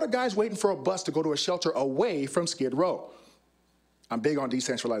a crowd of guys waiting for a bus to go to a shelter away from Skid Row. I'm big on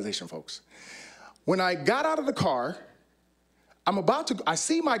decentralization, folks. When I got out of the car, I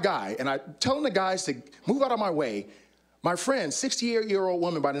see my guy, and I'm telling the guys to move out of my way. My friend, 68-year-old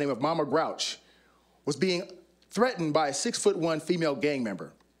woman by the name of Mama Grouch, was being threatened by a 6'1" female gang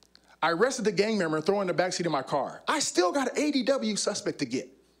member. I arrested the gang member and throw him in the backseat of my car. I still got an ADW suspect to get.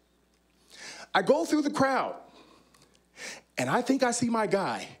 I go through the crowd, and I think I see my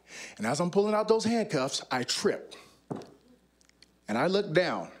guy. And as I'm pulling out those handcuffs, I trip. And I look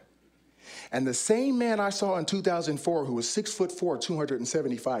down, and the same man I saw in 2004 who was 6'4",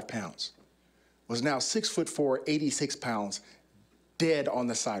 275 pounds, was now 6'4", 86 pounds, dead on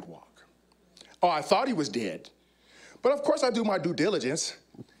the sidewalk. Oh, I thought he was dead. But of course I do my due diligence.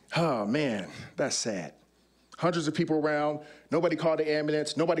 Oh man, that's sad. Hundreds of people around, nobody called the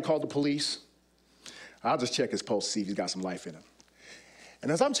ambulance, nobody called the police. I'll just check his pulse to see if he's got some life in him.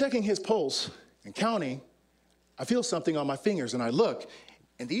 And as I'm checking his pulse and counting, I feel something on my fingers, and I look,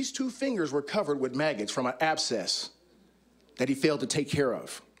 and these 2 fingers were covered with maggots from an abscess that he failed to take care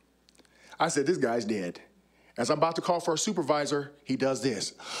of. I said, this guy's dead. As I'm about to call for a supervisor, he does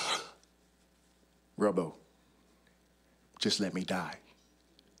this. Rubbo, just let me die.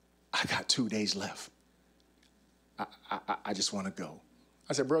 I got 2 days left. I just want to go.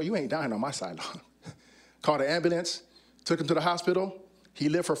 I said, bro, you ain't dying on my sideline. Called the ambulance, took him to the hospital. He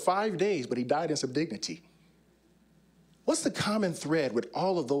lived for 5 days, but he died in some dignity. What's the common thread with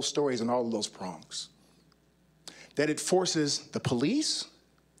all of those stories and all of those prongs? That it forces the police,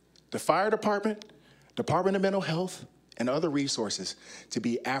 the fire department, Department of Mental Health, and other resources to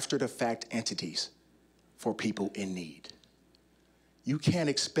be after-the-fact entities for people in need. You can't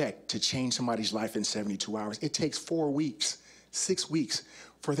expect to change somebody's life in 72 hours. It takes 4 weeks, 6 weeks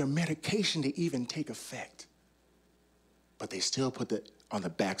for their medication to even take effect. But they still put it on the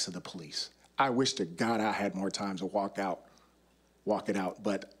backs of the police. I wish to God I had more time to walk it out,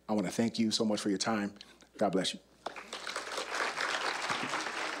 but I want to thank you so much for your time. God bless you.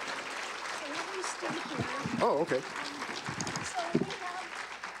 Oh, okay.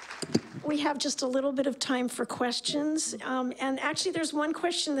 We have just a little bit of time for questions. And actually, there's one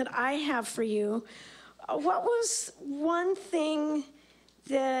question that I have for you. What was one thing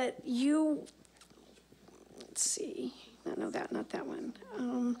that you, let's see, no, not that one.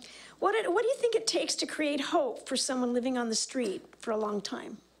 What do you think it takes to create hope for someone living on the street for a long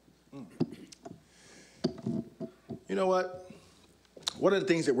time? You know what? One of the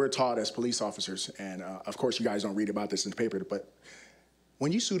things that we're taught as police officers, and of course you guys don't read about this in the paper, but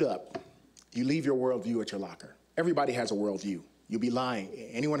when you suit up, you leave your worldview at your locker. Everybody has a worldview. You'll be lying.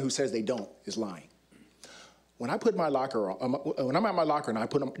 Anyone who says they don't is lying. When I put my locker on, when I'm at my locker and I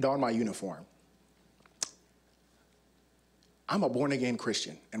put on my uniform, I'm a born-again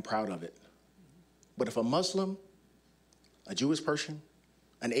Christian and proud of it. But if a Muslim, a Jewish person,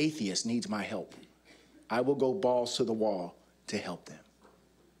 an atheist needs my help, I will go balls to the wall to help them.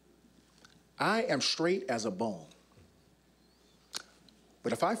 I am straight as a bone.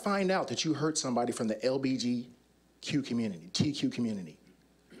 But if I find out that you hurt somebody from the LBGQ community, TQ community,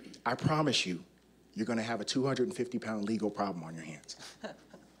 I promise you, you're going to have a 250-pound legal problem on your hands.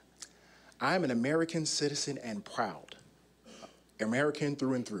 I'm an American citizen and proud. American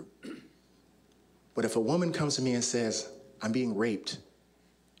through and through. But if a woman comes to me and says, I'm being raped,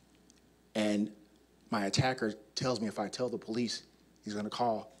 and my attacker tells me if I tell the police, he's going to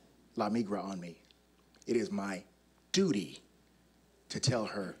call La Migra on me, it is my duty to tell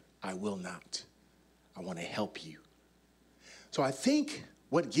her, I will not. I want to help you. So I think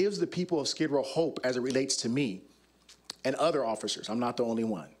what gives the people of Skid Row hope as it relates to me and other officers, I'm not the only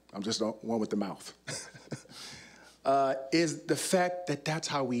one, I'm just the one with the mouth, is the fact that that's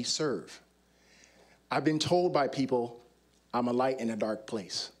how we serve. I've been told by people, I'm a light in a dark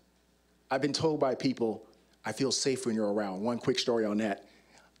place. I've been told by people, I feel safe when you're around. One quick story on that.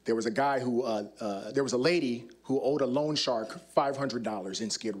 There was a guy who, there was a lady who owed a loan shark $500 in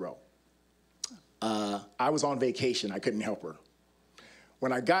Skid Row. I was on vacation, I couldn't help her.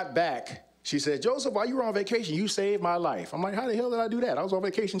 When I got back, she said, Joseph, while you were on vacation, you saved my life. I'm like, how the hell did I do that? I was on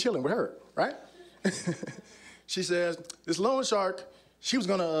vacation chilling with her, right? She says, this loan shark, she was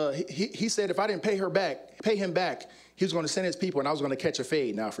gonna, he said if I didn't pay him back, he was gonna send his people and I was gonna catch a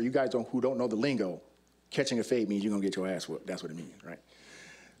fade. Now, for you guys who don't know the lingo, catching a fade means you're gonna get your ass whooped. That's what it means, right?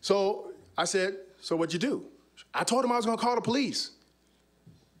 So I said, so what'd you do? I told him I was gonna call the police.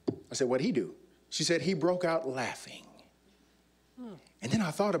 I said, what'd he do? She said, he broke out laughing. And then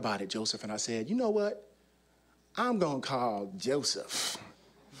I thought about it, Joseph, and I said, you know what? I'm gonna call Joseph.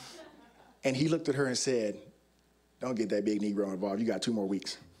 And he looked at her and said, don't get that big Negro involved, you got 2 more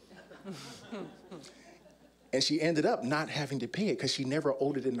weeks. And she ended up not having to pay it because she never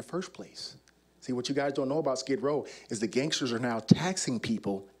owed it in the first place. See, what you guys don't know about Skid Row is the gangsters are now taxing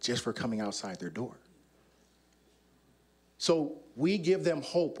people just for coming outside their door. So we give them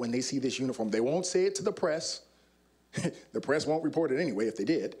hope when they see this uniform. They won't say it to the press. The press won't report it anyway if they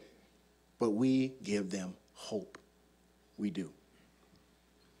did. but we give them hope. We do.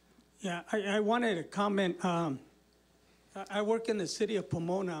 Yeah, I wanted to comment. I work in the city of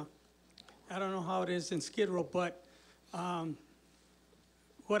Pomona. I don't know how it is in Skid Row, but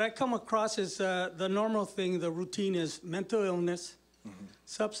what I come across is the normal thing, the routine is mental illness,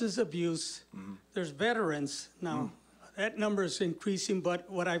 substance abuse. There's veterans now. That number is increasing, but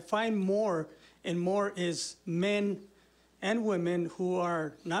what I find more and more is men and women who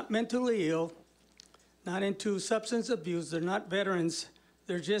are not mentally ill, not into substance abuse, they're not veterans,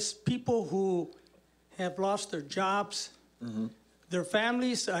 they're just people who have lost their jobs, their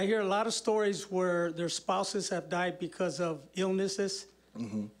families. I hear a lot of stories where their spouses have died because of illnesses.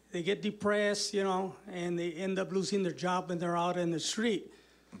 They get depressed, you know, and they end up losing their job and they're out in the street.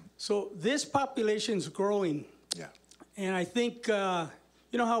 So this population is growing. Yeah. And I think,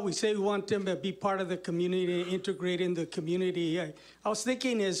 you know how we say we want them to be part of the community, integrate in the community. I was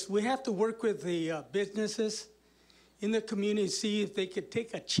thinking is we have to work with the businesses in the community, see if they could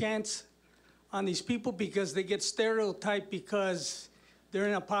take a chance on these people because they get stereotyped because they're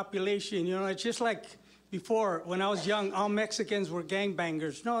in a population. You know, it's just like before, when I was young, all Mexicans were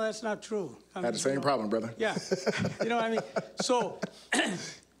gangbangers. No, that's not true. I had the same problem, brother. Yeah, you know what I mean? So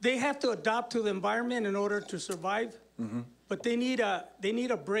they have to adapt to the environment in order to survive. But they need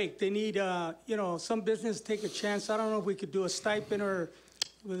a break. They need you know, some business take a chance. I don't know if we could do a stipend or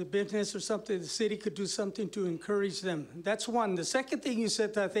with a business or something. The city could do something to encourage them. That's one. The second thing you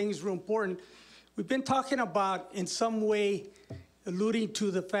said that I think is real important. We've been talking about in some way alluding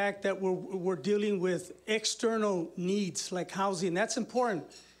to the fact that we're dealing with external needs like housing. That's important.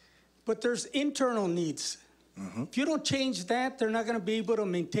 But there's internal needs. If you don't change that, they're not going to be able to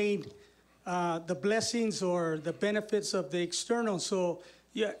maintain the blessings or the benefits of the external. So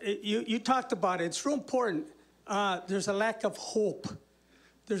yeah, you talked about it. It's real important. There's a lack of hope.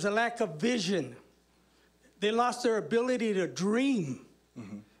 There's a lack of vision. They lost their ability to dream.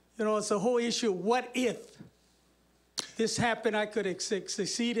 You know, it's the whole issue, what if this happened, I could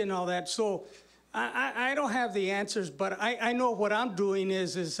succeed in all that. So I don't have the answers, but I know what I'm doing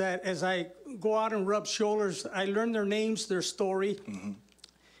is that as I go out and rub shoulders, I learn their names, their story.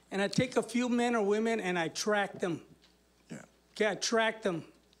 And I take a few men or women and I track them. Yeah. Okay, I track them.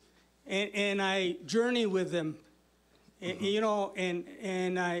 And I journey with them. You know,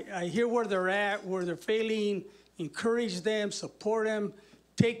 and I hear where they're at, where they're failing, encourage them, support them,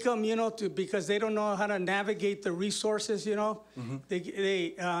 take them, you know, because they don't know how to navigate the resources, you know.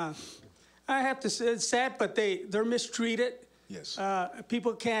 I have to say, it's sad, but they're mistreated. Yes.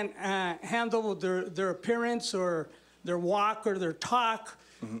 People can't handle their appearance or their walk or their talk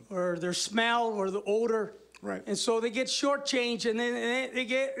or their smell or the odor. Right. And so they get shortchanged and then they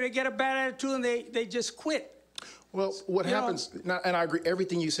get a bad attitude and they just quit. Well, what happens, and I agree,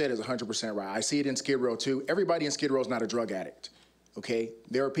 everything you said is 100% right. I see it in Skid Row too. Everybody in Skid Row is not a drug addict, okay?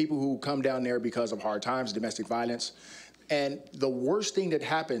 There are people who come down there because of hard times, domestic violence. And the worst thing that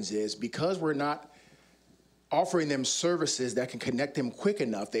happens is because we're not offering them services that can connect them quick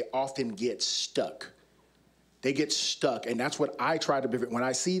enough, they often get stuck. They get stuck, and that's what I try to prevent. When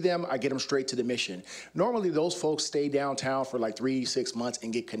I see them, I get them straight to the mission. Normally, those folks stay downtown for like 3-6 months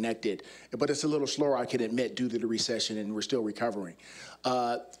and get connected, but it's a little slower, I can admit, due to the recession, and we're still recovering.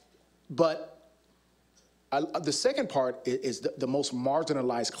 But the second part is the most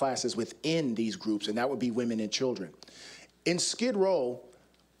marginalized classes within these groups, and that would be women and children. In Skid Row,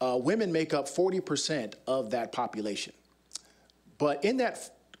 women make up 40% of that population. But in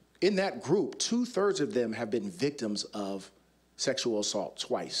that group, 2/3 of them have been victims of sexual assault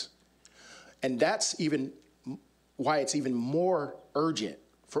twice. And that's even why it's even more urgent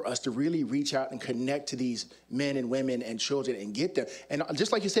for us to really reach out and connect to these men and women and children and get them. And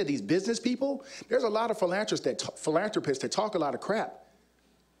just like you said, these business people, there's a lot of philanthropists that talk a lot of crap.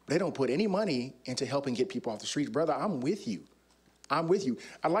 They don't put any money into helping get people off the streets. Brother, I'm with you. I'm with you.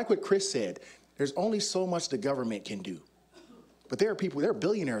 I like what Chris said. There's only so much the government can do. But there are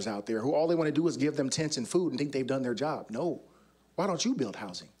billionaires out there who all they want to do is give them tents and food and think they've done their job. No. Why don't you build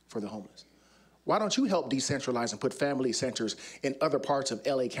housing for the homeless? Why don't you help decentralize and put family centers in other parts of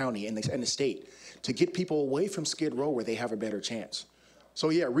LA County and the state to get people away from Skid Row where they have a better chance?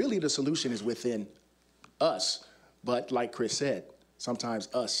 So yeah, really the solution is within us. But like Chris said, sometimes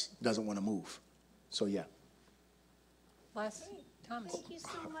us doesn't want to move. So yeah. Last, Thomas. Thank you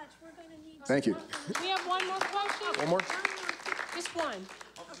so much. We're going to need. Thank you. We have one more question. One more? Just one.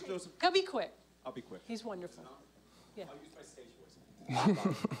 Officer Joseph. He'll be quick. I'll be quick. He's wonderful. Yeah. I'll use my stage voice.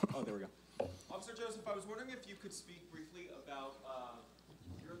 Oh, there we go. Officer Joseph, I was wondering if you could speak briefly about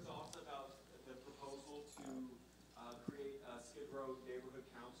your thoughts about the proposal to create a Skid Row neighborhood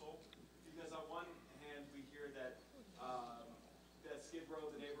council. grow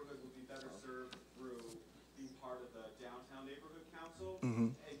the neighborhood would be better served through being part of the downtown neighborhood council,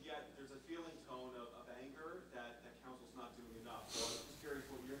 Mhm. and yet there's a feeling tone of anger that council's not doing enough. So I was just curious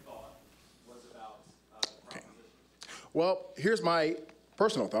what your thought was about the proposition. Well, here's my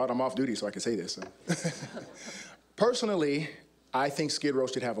personal thought. I'm off duty, so I can say this. Personally, I think Skid Row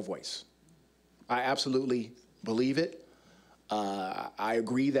should have a voice. I absolutely believe it. I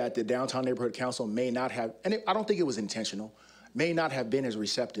agree that the Downtown Neighborhood Council may not have, and I don't think it was intentional, may not have been as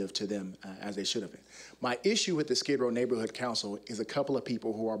receptive to them as they should have been. My issue with the Skid Row Neighborhood Council is a couple of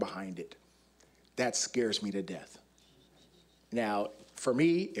people who are behind it. That scares me to death. Now, for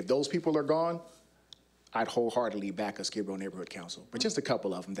me, if those people are gone, I'd wholeheartedly back a Skid Row Neighborhood Council. But just a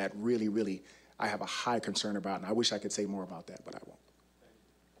couple of them that really, really, I have a high concern about, and I wish I could say more about that, but I won't.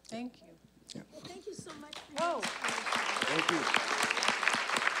 Thank you. Yeah. Well, thank you so much. Whoa. Thank you.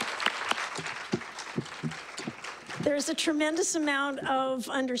 There's a tremendous amount of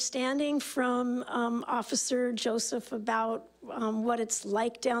understanding from Officer Joseph about what it's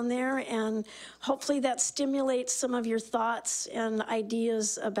like down there, and hopefully that stimulates some of your thoughts and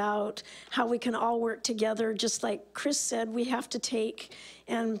ideas about how we can all work together. Just like Chris said, we have to take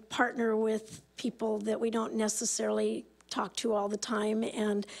and partner with people that we don't necessarily talk to all the time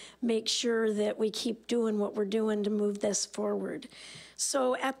and make sure that we keep doing what we're doing to move this forward.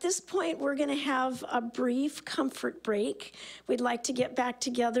 So at this point, we're going to have a brief comfort break. We'd like to get back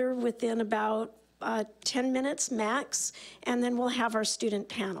together within about 10 minutes max, and then we'll have our student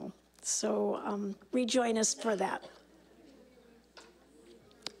panel. So rejoin us for that.